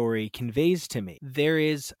Elektra story conveys to me. There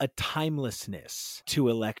is a timelessness to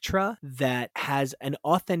Elektra that has an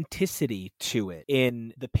authenticity to it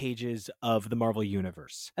in the pages of the Marvel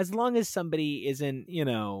Universe. As long as somebody isn't,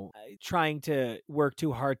 trying to work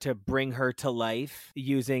too hard to bring her to life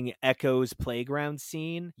using Echo's playground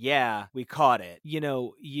scene, yeah, we caught it.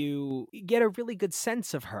 You get a really good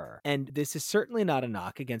sense of her. And this is certainly not a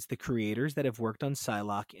knock against the creators that have worked on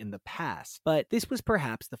Psylocke in the past. But this was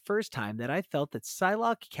perhaps the first time that I felt that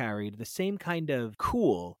Psylocke carried the same kind of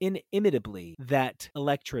cool cool inimitably that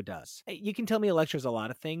Elektra does. You can tell me Elektra's a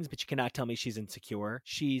lot of things, but you cannot tell me she's insecure.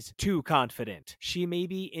 She's too confident. She may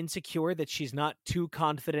be insecure that she's not too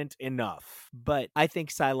confident enough, but I think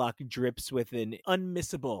Psylocke drips with an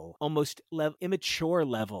unmissable, almost immature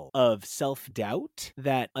level of self-doubt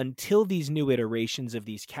that until these new iterations of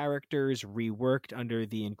these characters reworked under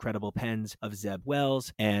the incredible pens of Zeb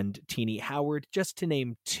Wells and Teenie Howard, just to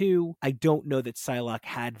name two, I don't know that Psylocke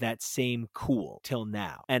had that same cool till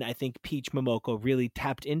now. And I think Peach Momoko really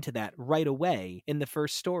tapped into that right away in the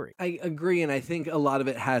first story. I agree, and I think a lot of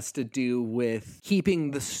it has to do with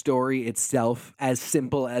keeping the story itself as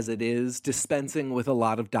simple as it is, dispensing with a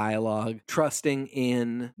lot of dialogue, trusting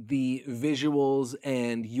in the visuals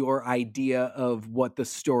and your idea of what the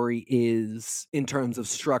story is in terms of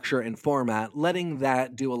structure and format, letting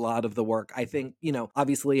that do a lot of the work. I think,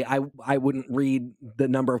 obviously I wouldn't read the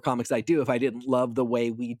number of comics I do if I didn't love the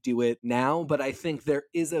way we do it now, but I think there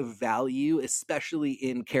is a value, especially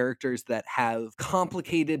in characters that have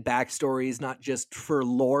complicated backstories, not just for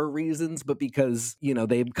lore reasons, but because,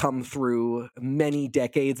 they've come through many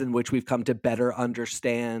decades in which we've come to better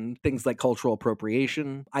understand things like cultural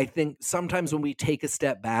appropriation. I think sometimes when we take a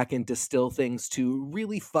step back and distill things to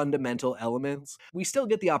really fundamental elements, we still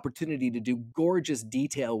get the opportunity to do gorgeous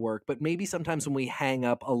detail work, but maybe sometimes when we hang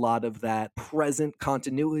up a lot of that present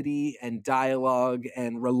continuity and dialogue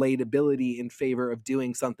and relatability in favor of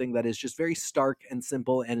doing something that is just very stark and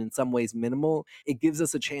simple and in some ways minimal, it gives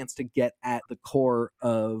us a chance to get at the core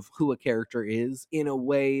of who a character is in a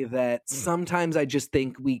way that sometimes I just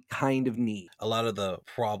think we kind of need. A lot of the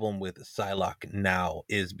problem with Psylocke now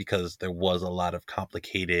is because there was a lot of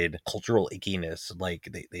complicated cultural ickiness. Like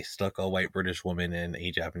they stuck a white British woman in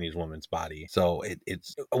a Japanese woman's body. So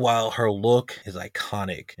it's while her look is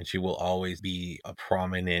iconic and she will always be a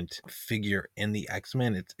prominent figure in the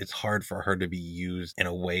X-Men, it's hard for her to be used in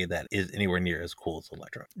a way that is anywhere near as cool as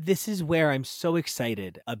Elektra. This is where I'm so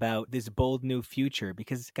excited about this bold new future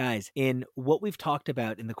because, guys, in what we've talked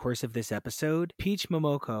about in the course of this episode, Peach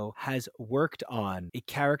Momoko has worked on a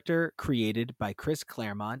character created by Chris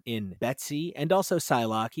Claremont in Betsy and also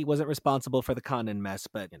Psylocke. He wasn't responsible for the Conan mess,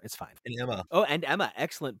 but it's fine. And Emma. Oh, and Emma.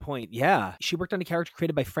 Excellent point. Yeah. She worked on a character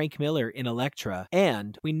created by Frank Miller in Elektra.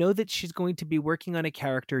 And we know that she's going to be working on a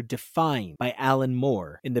character defined by Alan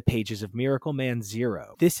Moore in the pages of Miracle Man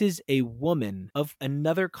Zero. This is a woman of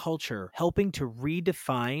another culture helping to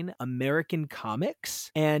redefine American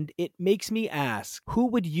comics. And it makes me ask, who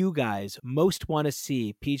would you guys most want to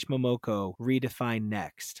see Peach Momoko redefine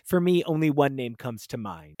next? For me, only one name comes to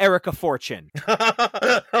mind. Erica Fortune.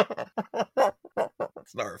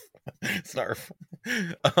 Snarf.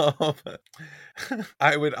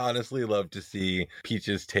 I would honestly love to see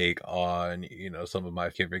Peach's take on, some of my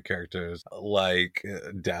favorite characters like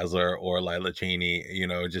Dazzler or Lila Cheney,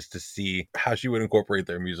 just to see how she would incorporate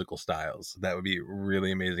their musical styles. That would be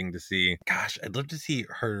really amazing to see. Gosh, I'd love to see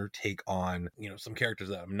her take on, some characters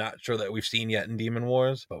that I'm not sure that we've seen yet in Demon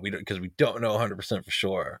Wars, but because we don't know 100% for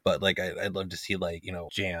sure. But I'd love to see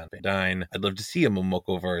Jan Van Dyne. I'd love to see a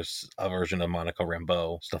Momoko-verse, a version of Monica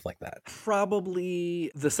Rambeau, stuff like that.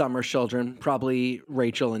 Probably the Summer Children, probably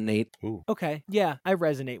Rachel and Nate. Ooh. Okay, yeah, I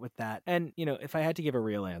resonate with that. And, if I had to give a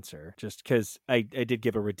real answer, just because I did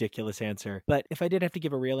give a ridiculous answer, but if I did have to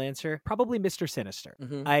give a real answer, probably Mr. Sinister.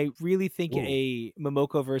 Mm-hmm. I really think a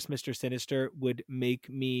Momoko versus Mr. Sinister would make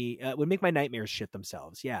my nightmares shit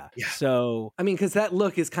themselves. Yeah. So, because that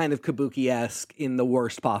look is kind of Kabuki-esque in the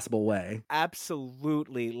worst possible way.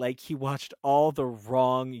 Absolutely. Like he watched all the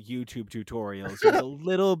wrong YouTube tutorials. It was a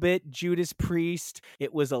little bit Judas Priest.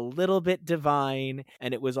 It was a little bit Divine,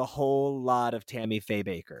 and it was a whole lot of Tammy Faye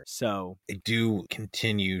Baker. So I do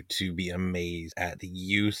continue to be amazed at the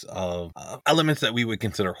use of elements that we would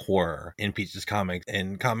consider horror in Peach's comics,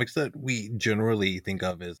 and comics that we generally think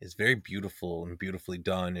of as very beautiful and beautifully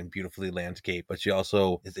done and beautifully landscaped, but she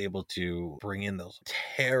also is able to bring in those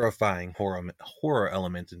terrifying horror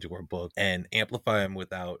elements into her book and amplify them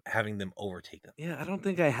without having them overtake them. Yeah, I don't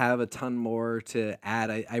think I have a ton more to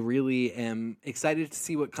add. I really am excited to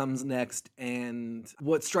see what comes next, and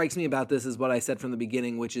what strikes me about this is what I said from the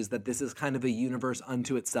beginning, which is that this is kind of a universe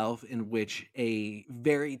unto itself in which a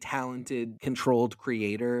very talented, controlled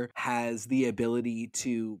creator has the ability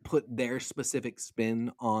to put their specific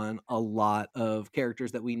spin on a lot of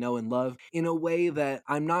characters that we know and love in a way that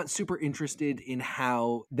I'm not super interested in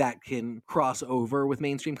how that can cross over with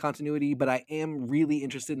mainstream continuity, but I am really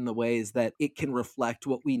interested in the ways that it can reflect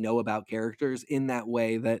what we know about characters in that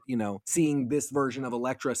way that, seeing this this version of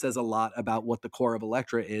Elektra says a lot about what the core of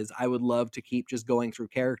Elektra is. I would love to keep just going through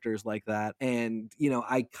characters like that. And, you know,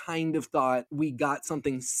 I kind of thought we got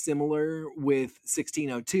something similar with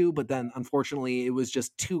 1602, but then unfortunately it was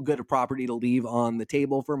just too good a property to leave on the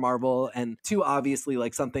table for Marvel, and too obviously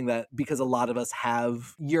like something that, because a lot of us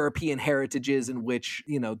have European heritages in which,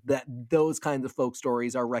 you know, that those kinds of folk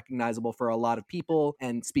stories are recognizable for a lot of people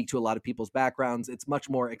and speak to a lot of people's backgrounds. It's much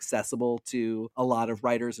more accessible to a lot of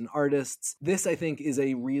writers and artists. This, I think, is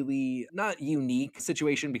a really not unique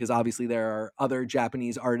situation, because obviously there are other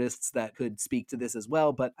Japanese artists that could speak to this as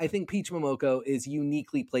well, but I think Peach Momoko is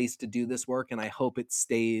uniquely placed to do this work, and I hope it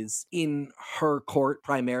stays in her court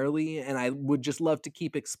primarily, and I would just love to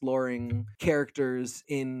keep exploring characters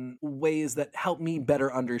in ways that help me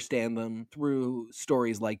better understand them through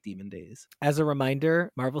stories like Demon Days. As a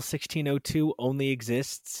reminder, Marvel 1602 only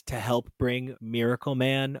exists to help bring Miracle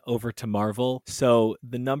Man over to Marvel. So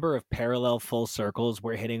the number of parallel full circles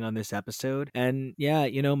we're hitting on this episode. And yeah,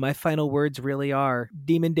 you know, my final words really are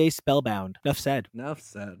Demon Days spellbound. Enough said. Enough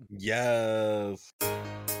said. Yes.